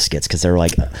into biscuits because they're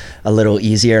like a little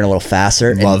easier and a little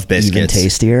faster. Love biscuits. Even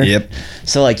tastier. Yep.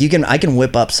 So like I can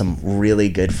whip up some really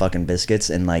good fucking biscuits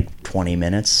in like 20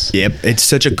 minutes. Yep. It's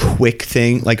such a quick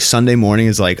thing. Like Sunday morning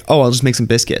is like, oh, I'll just make some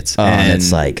biscuits. And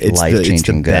it's like life-changing It's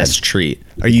the best treat.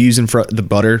 Are you using the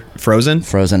butter frozen?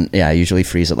 Frozen. Yeah, I usually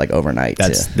freeze it like overnight.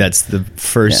 That's the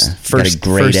first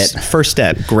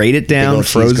step. Grate it down.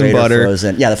 Frozen butter.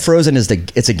 Yeah, the frozen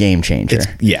it's a game changer.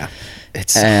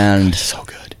 It's so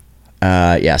good.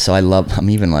 So I'm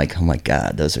even like, oh my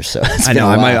God, those are so. I know.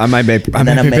 I might make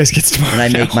biscuits tomorrow. And I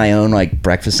make my own like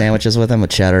breakfast sandwiches with them with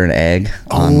cheddar and egg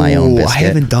on my own biscuit. I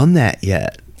haven't done that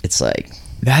yet. It's like,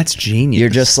 that's genius. You're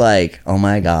just like, oh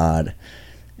my God.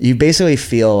 You basically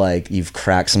feel like you've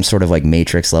cracked some sort of like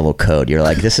Matrix level code. You're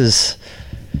like, this is.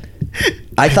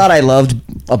 I thought I loved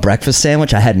a breakfast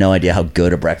sandwich. I had no idea how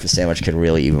good a breakfast sandwich could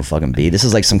really even fucking be. This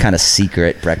is like some kind of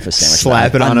secret breakfast sandwich.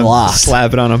 Slap it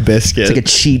on a biscuit. It's like a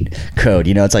cheat code.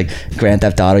 You know, it's like Grand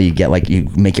Theft Auto. You get like, you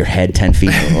make your head 10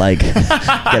 feet, like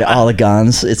get all the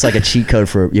guns. It's like a cheat code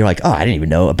you're like, oh, I didn't even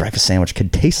know a breakfast sandwich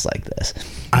could taste like this.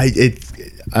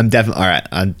 I'm definitely, all right.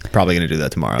 I'm probably going to do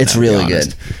that tomorrow. It's really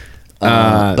good.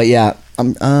 But yeah,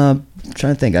 I'm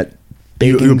trying to think.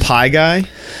 You a pie guy?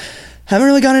 Haven't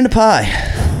really gone into pie.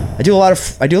 I did a lot of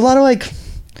baguettes.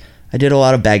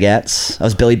 I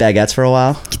was Billy Baguettes for a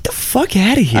while. Get the fuck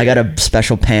out of here. I got a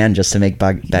special pan just to make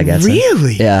baguettes.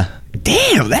 Really? Yeah.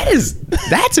 Damn,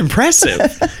 that's impressive.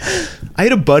 I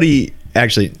had a buddy,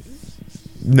 actually.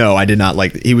 No, I did not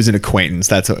he was an acquaintance.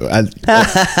 That's I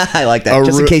like that.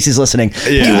 Just in case he's listening.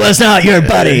 Yeah. He was not your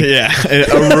buddy. Yeah.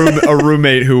 A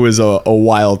roommate who was a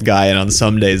wild guy, and on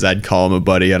some days I'd call him a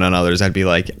buddy, and on others I'd be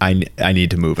like, I need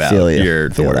to move out. You're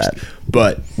the worst.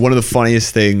 But one of the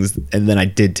funniest things, and then I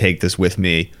did take this with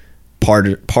me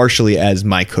partially as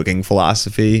my cooking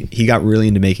philosophy. He got really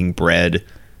into making bread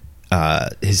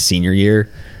his senior year.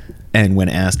 And when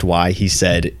asked why, he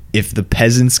said, if the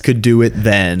peasants could do it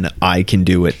then, I can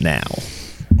do it now.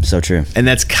 So true. And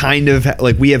that's kind of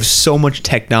like, we have so much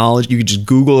technology. You could just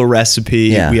Google a recipe.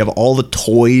 Yeah. We have all the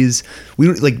toys. We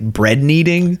don't like bread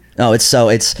kneading. Oh, you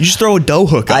just throw a dough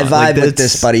hook on. I vibe with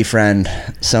this buddy friend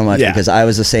so much because I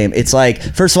was the same. It's like,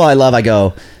 first of all,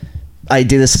 I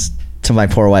do this to my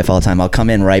poor wife all the time. I'll come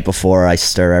in right before I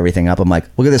stir everything up. I'm like,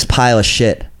 look at this pile of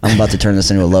shit. I'm about to turn this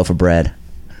into a loaf of bread.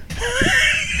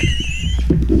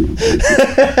 You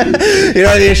know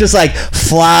what I mean? It's just like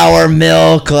flour,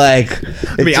 milk, like.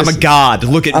 I'm a god.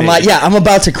 Look at me. I'm like, I'm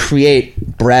about to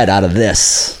create bread out of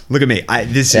this. Look at me.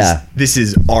 This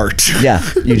is art. Yeah,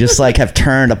 you just like have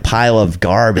turned a pile of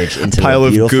garbage into a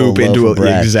beautiful loaf of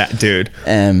bread. Exact, dude.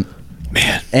 Man,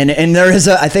 and there is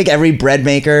I think every bread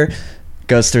maker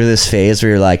goes through this phase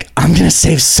where you're like, I'm gonna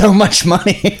save so much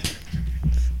money.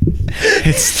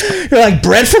 You're like,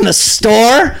 bread from the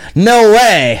store? No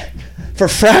way. for a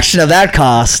fraction of that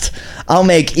cost, I'll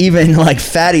make even like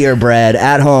fattier bread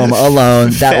at home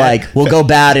alone that like will go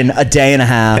bad in a day and a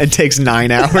half. It takes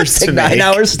 9 hours to make. 9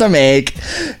 hours to make.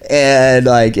 And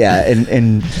like, yeah,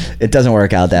 and it doesn't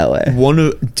work out that way.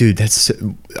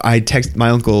 My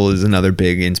uncle is another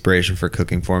big inspiration for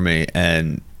cooking for me.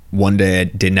 And one day I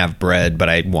didn't have bread, but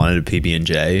I wanted a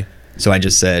PB&J. So I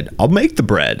just said, I'll make the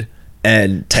bread.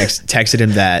 And texted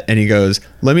him that, and he goes,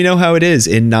 let me know how it is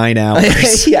in 9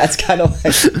 hours. Yeah, it's kind of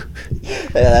like, yeah,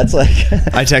 that's like.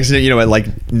 I texted him, at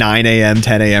like 9 a.m.,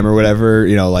 10 a.m. or whatever,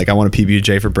 like I want a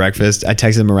PB&J for breakfast. I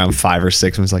texted him around 5 or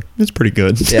 6 and was like, it's pretty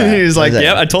good. Yeah, he was like,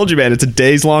 yeah, I told you, man, it's a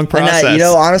days long process. And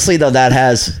honestly though,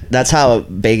 that's how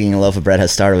baking a loaf of bread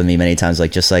has started with me many times.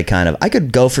 Like just like kind of, I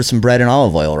could go for some bread and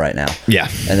olive oil right now. Yeah.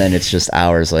 And then it's just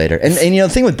hours later. And the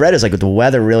thing with bread is like the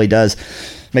weather really does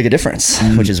make a difference,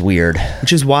 which is weird.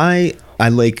 Which is why I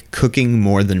like cooking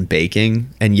more than baking.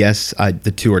 And yes,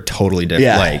 the two are totally different.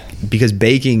 Yeah. Because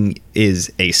baking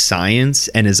is a science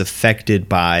and is affected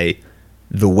by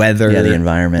the weather, the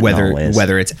environment,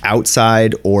 whether it's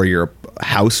outside or your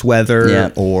house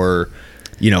weather, or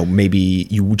maybe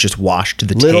you just washed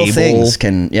the little table. Things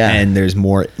can, and there's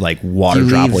more like water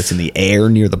droplets in the air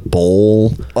near the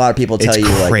bowl. A lot of people tell you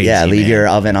leave your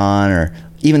oven on, or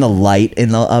even the light in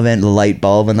the oven, the light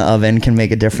bulb in the oven can make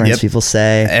a difference. Yep. People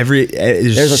say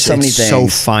there's so many things. So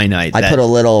finite. I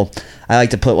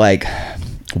like to put like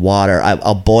water.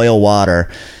 I'll boil water,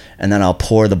 and then I'll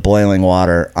pour the boiling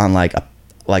water on like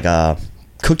a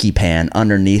cookie pan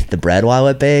underneath the bread while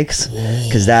it bakes,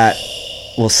 because that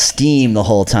will steam the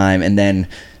whole time and then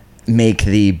make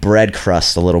the bread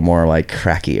crust a little more like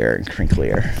crackier and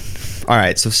crinklier. All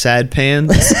right, so sad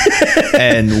pans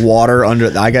and water under.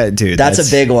 That's a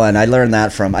big one. I learned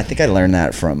that from.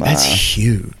 That's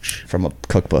huge. From a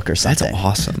cookbook or something. That's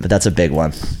awesome. But that's a big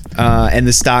one. And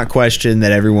the stock question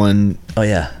that everyone. Oh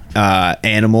yeah.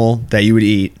 Animal that you would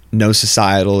eat, no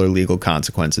societal or legal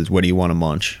consequences. What do you want to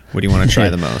munch? What do you want to try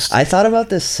the most? I thought about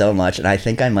this so much, and I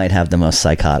think I might have the most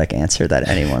psychotic answer that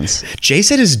anyone's. Jay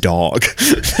said his dog.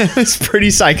 That's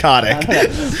pretty psychotic.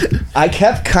 I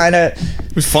kept kind of.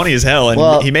 It was funny as hell,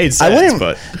 and he made sense.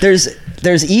 But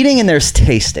there's eating and there's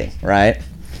tasting, right?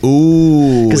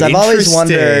 Ooh, because I've always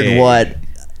wondered what,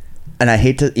 and I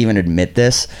hate to even admit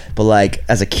this, but like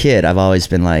as a kid, I've always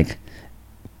been like,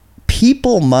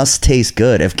 people must taste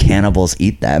good if cannibals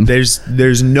eat them.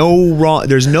 There's no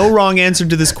wrong answer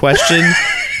to this question.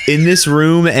 In this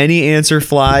room, any answer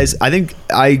flies. I think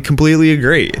I completely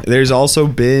agree. There's also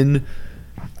been,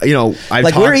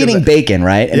 we're eating bacon,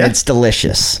 right? And it's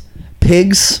delicious.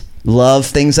 Pigs love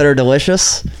things that are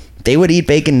delicious. They would eat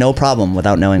bacon no problem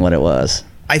without knowing what it was.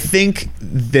 I think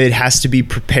that it has to be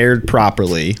prepared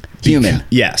properly. Human.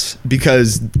 Yes,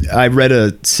 because I read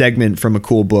a segment from a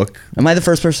cool book. Am I the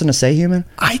first person to say human?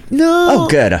 No. Oh,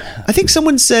 good. I think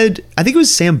someone said, I think it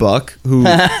was Sam Buck who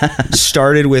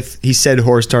started with, he said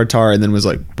horse tartare and then was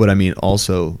like, but I mean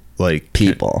also like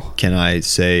people. Can I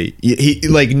say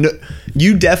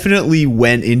you definitely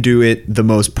went into it the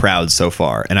most proud so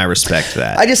far, and I respect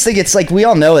that. I just think it's like we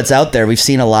all know it's out there. We've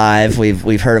seen Alive.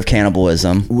 We've heard of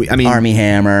cannibalism. Army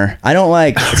Hammer. I don't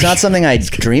like. It's not something I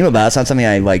dream about. It's not something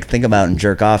I like think about and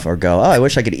jerk off or go, oh, I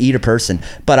wish I could eat a person.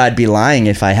 But I'd be lying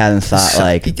if I hadn't thought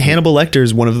like Hannibal Lecter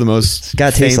is one of the most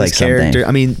famous like characters.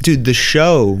 I mean, dude, the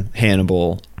show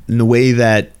Hannibal and the way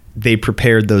that they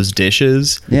prepared those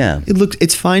dishes. Yeah.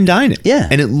 It's fine dining. Yeah.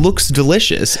 And it looks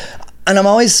delicious. And I'm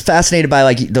always fascinated by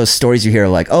like those stories you hear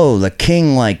like, oh, the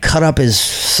king like cut up his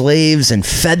slaves and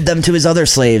fed them to his other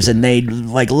slaves and they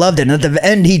like loved it. And at the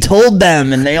end he told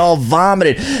them and they all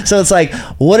vomited. So it's like,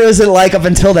 what was it like up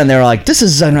until then? They were like, this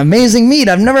is an amazing meat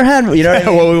I've never had. What I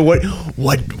mean?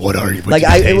 What are you? Like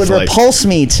it would repulse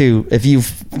me to if you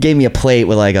gave me a plate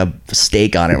with like a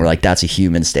steak on it. We're like, that's a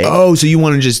human steak. Oh, so you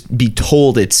want to just be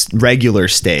told it's regular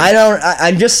steak?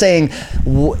 I'm just saying.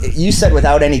 You said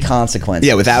without any consequences.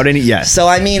 Yeah, without any. Yes. So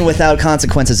I mean, without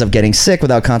consequences of getting sick,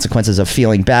 without consequences of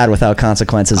feeling bad, without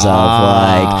consequences of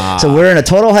like. So we're in a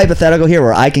total hypothetical here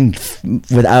where I can,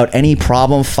 without any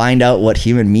problem, find out what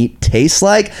human meat tastes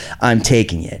like. I'm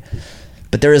taking it,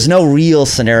 but there is no real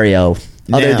scenario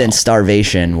other than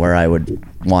starvation where I would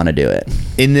want to do it.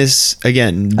 In this,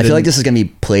 again, I feel like this is going to be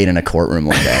played in a courtroom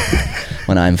one day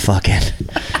when I'm fucking.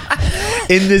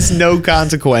 In this no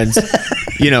consequence,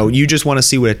 you just want to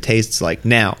see what it tastes like.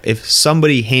 Now, if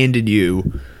somebody handed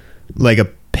you like a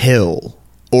pill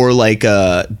or like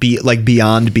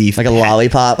Beyond Beef, like a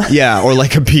lollipop, yeah, or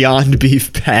like a Beyond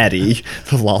Beef patty,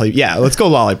 let's go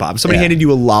lollipop. Somebody handed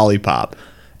you a lollipop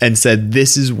and said,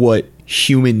 "This is what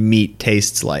human meat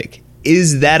tastes like."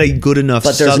 Is that a good enough?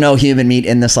 But there's no human meat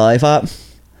in this lollipop.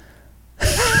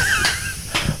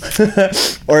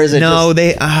 Or is it no?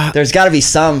 There's got to be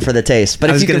some for the taste. But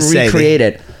if you can recreate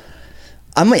it,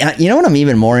 you know what I'm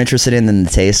even more interested in than the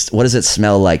taste? What does it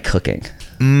smell like cooking?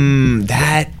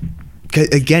 That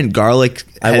again, garlic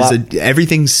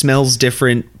everything smells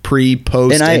different pre,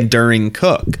 post, and during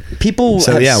cook.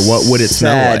 What would it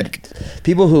smell like?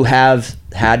 People who have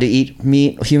had to eat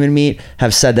human meat,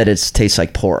 have said that it tastes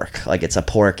like pork. Like it's a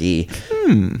porky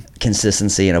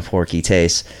consistency and a porky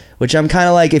taste. Which I'm kind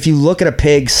of like, if you look at a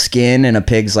pig's skin and a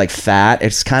pig's like fat,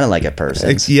 it's kind of like a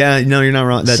person's. Yeah, no, you're not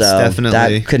wrong. That's definitely...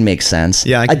 That could make sense.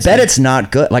 Yeah, I bet it's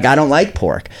not good. Like, I don't like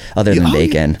pork other than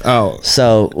bacon.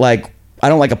 So, like, I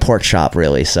don't like a pork chop,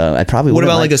 really. So, I probably wouldn't.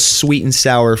 What about like a sweet and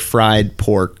sour fried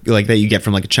pork, like that you get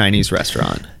from like a Chinese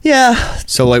restaurant? Yeah.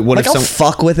 So, like, what if I'll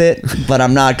fuck with it, but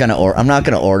I'm not gonna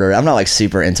order it. I'm not like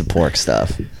super into pork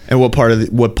stuff. And what part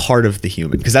of the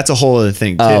human? Because that's a whole other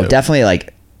thing too. Oh, definitely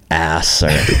like ass, or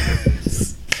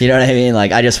you know what I mean?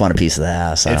 Like, I just want a piece of the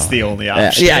ass. It's the only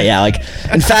option. Yeah. Like,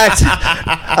 in fact,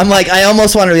 I'm like, I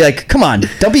almost want to be like, come on,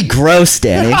 don't be gross,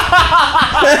 Danny.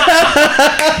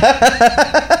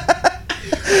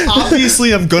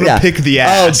 Obviously, I'm gonna pick the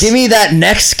ass. Oh, give me that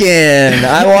neck skin.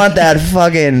 I want that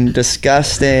fucking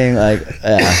disgusting. Like,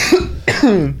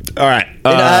 all right.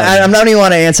 I'm not even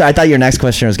want to answer. I thought your next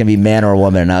question was gonna be man or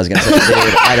woman, and I was gonna say,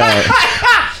 dude,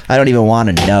 I don't even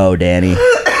want to know, Danny.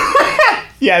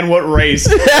 Yeah, and what race?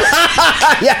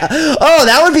 Yeah. Oh,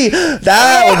 that would be fucking,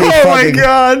 oh my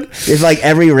god. If like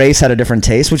every race had a different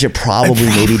taste, which it probably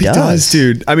maybe does,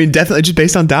 dude. I mean, definitely just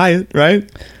based on diet, right?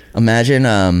 Imagine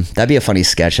that'd be a funny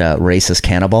sketch. Racist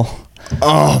cannibal.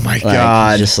 Oh my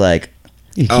god. Just like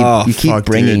you keep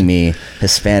bringing me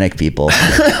Hispanic people.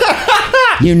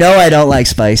 You know I don't like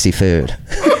spicy food.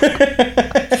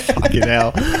 Fucking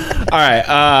hell. All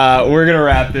right, we're gonna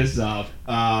wrap this up.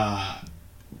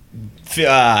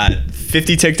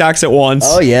 50 TikToks at once.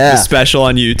 Oh yeah, the special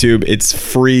on YouTube. It's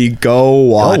free. Go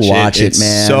watch it. It's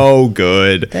man. So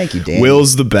good. Thank you, Dan.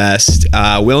 Will's the best.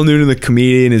 Will Noonan, the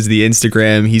comedian, is the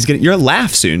Instagram. You're at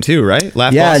Laugh soon too, right?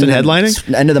 Laugh Boston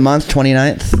headlining. End of the month,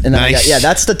 29th. And then nice.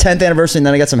 That's the 10th anniversary. And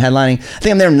then I got some headlining. I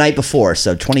think I'm there the night before.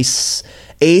 So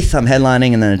 28th I'm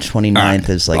headlining, and then the 29th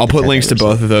is like. I'll put links to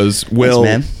both of those. Will.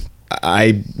 Thanks, man.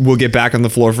 I will get back on the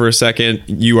floor for a second.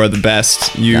 You are the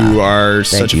best. You are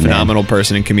such a phenomenal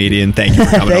person and comedian. Thank you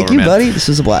for coming Thank over, you, man. buddy. This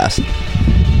was a blast.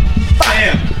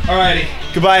 Bam. Alrighty.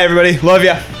 Goodbye, everybody. Love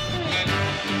ya.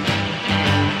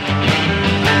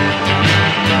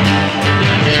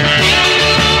 Yeah.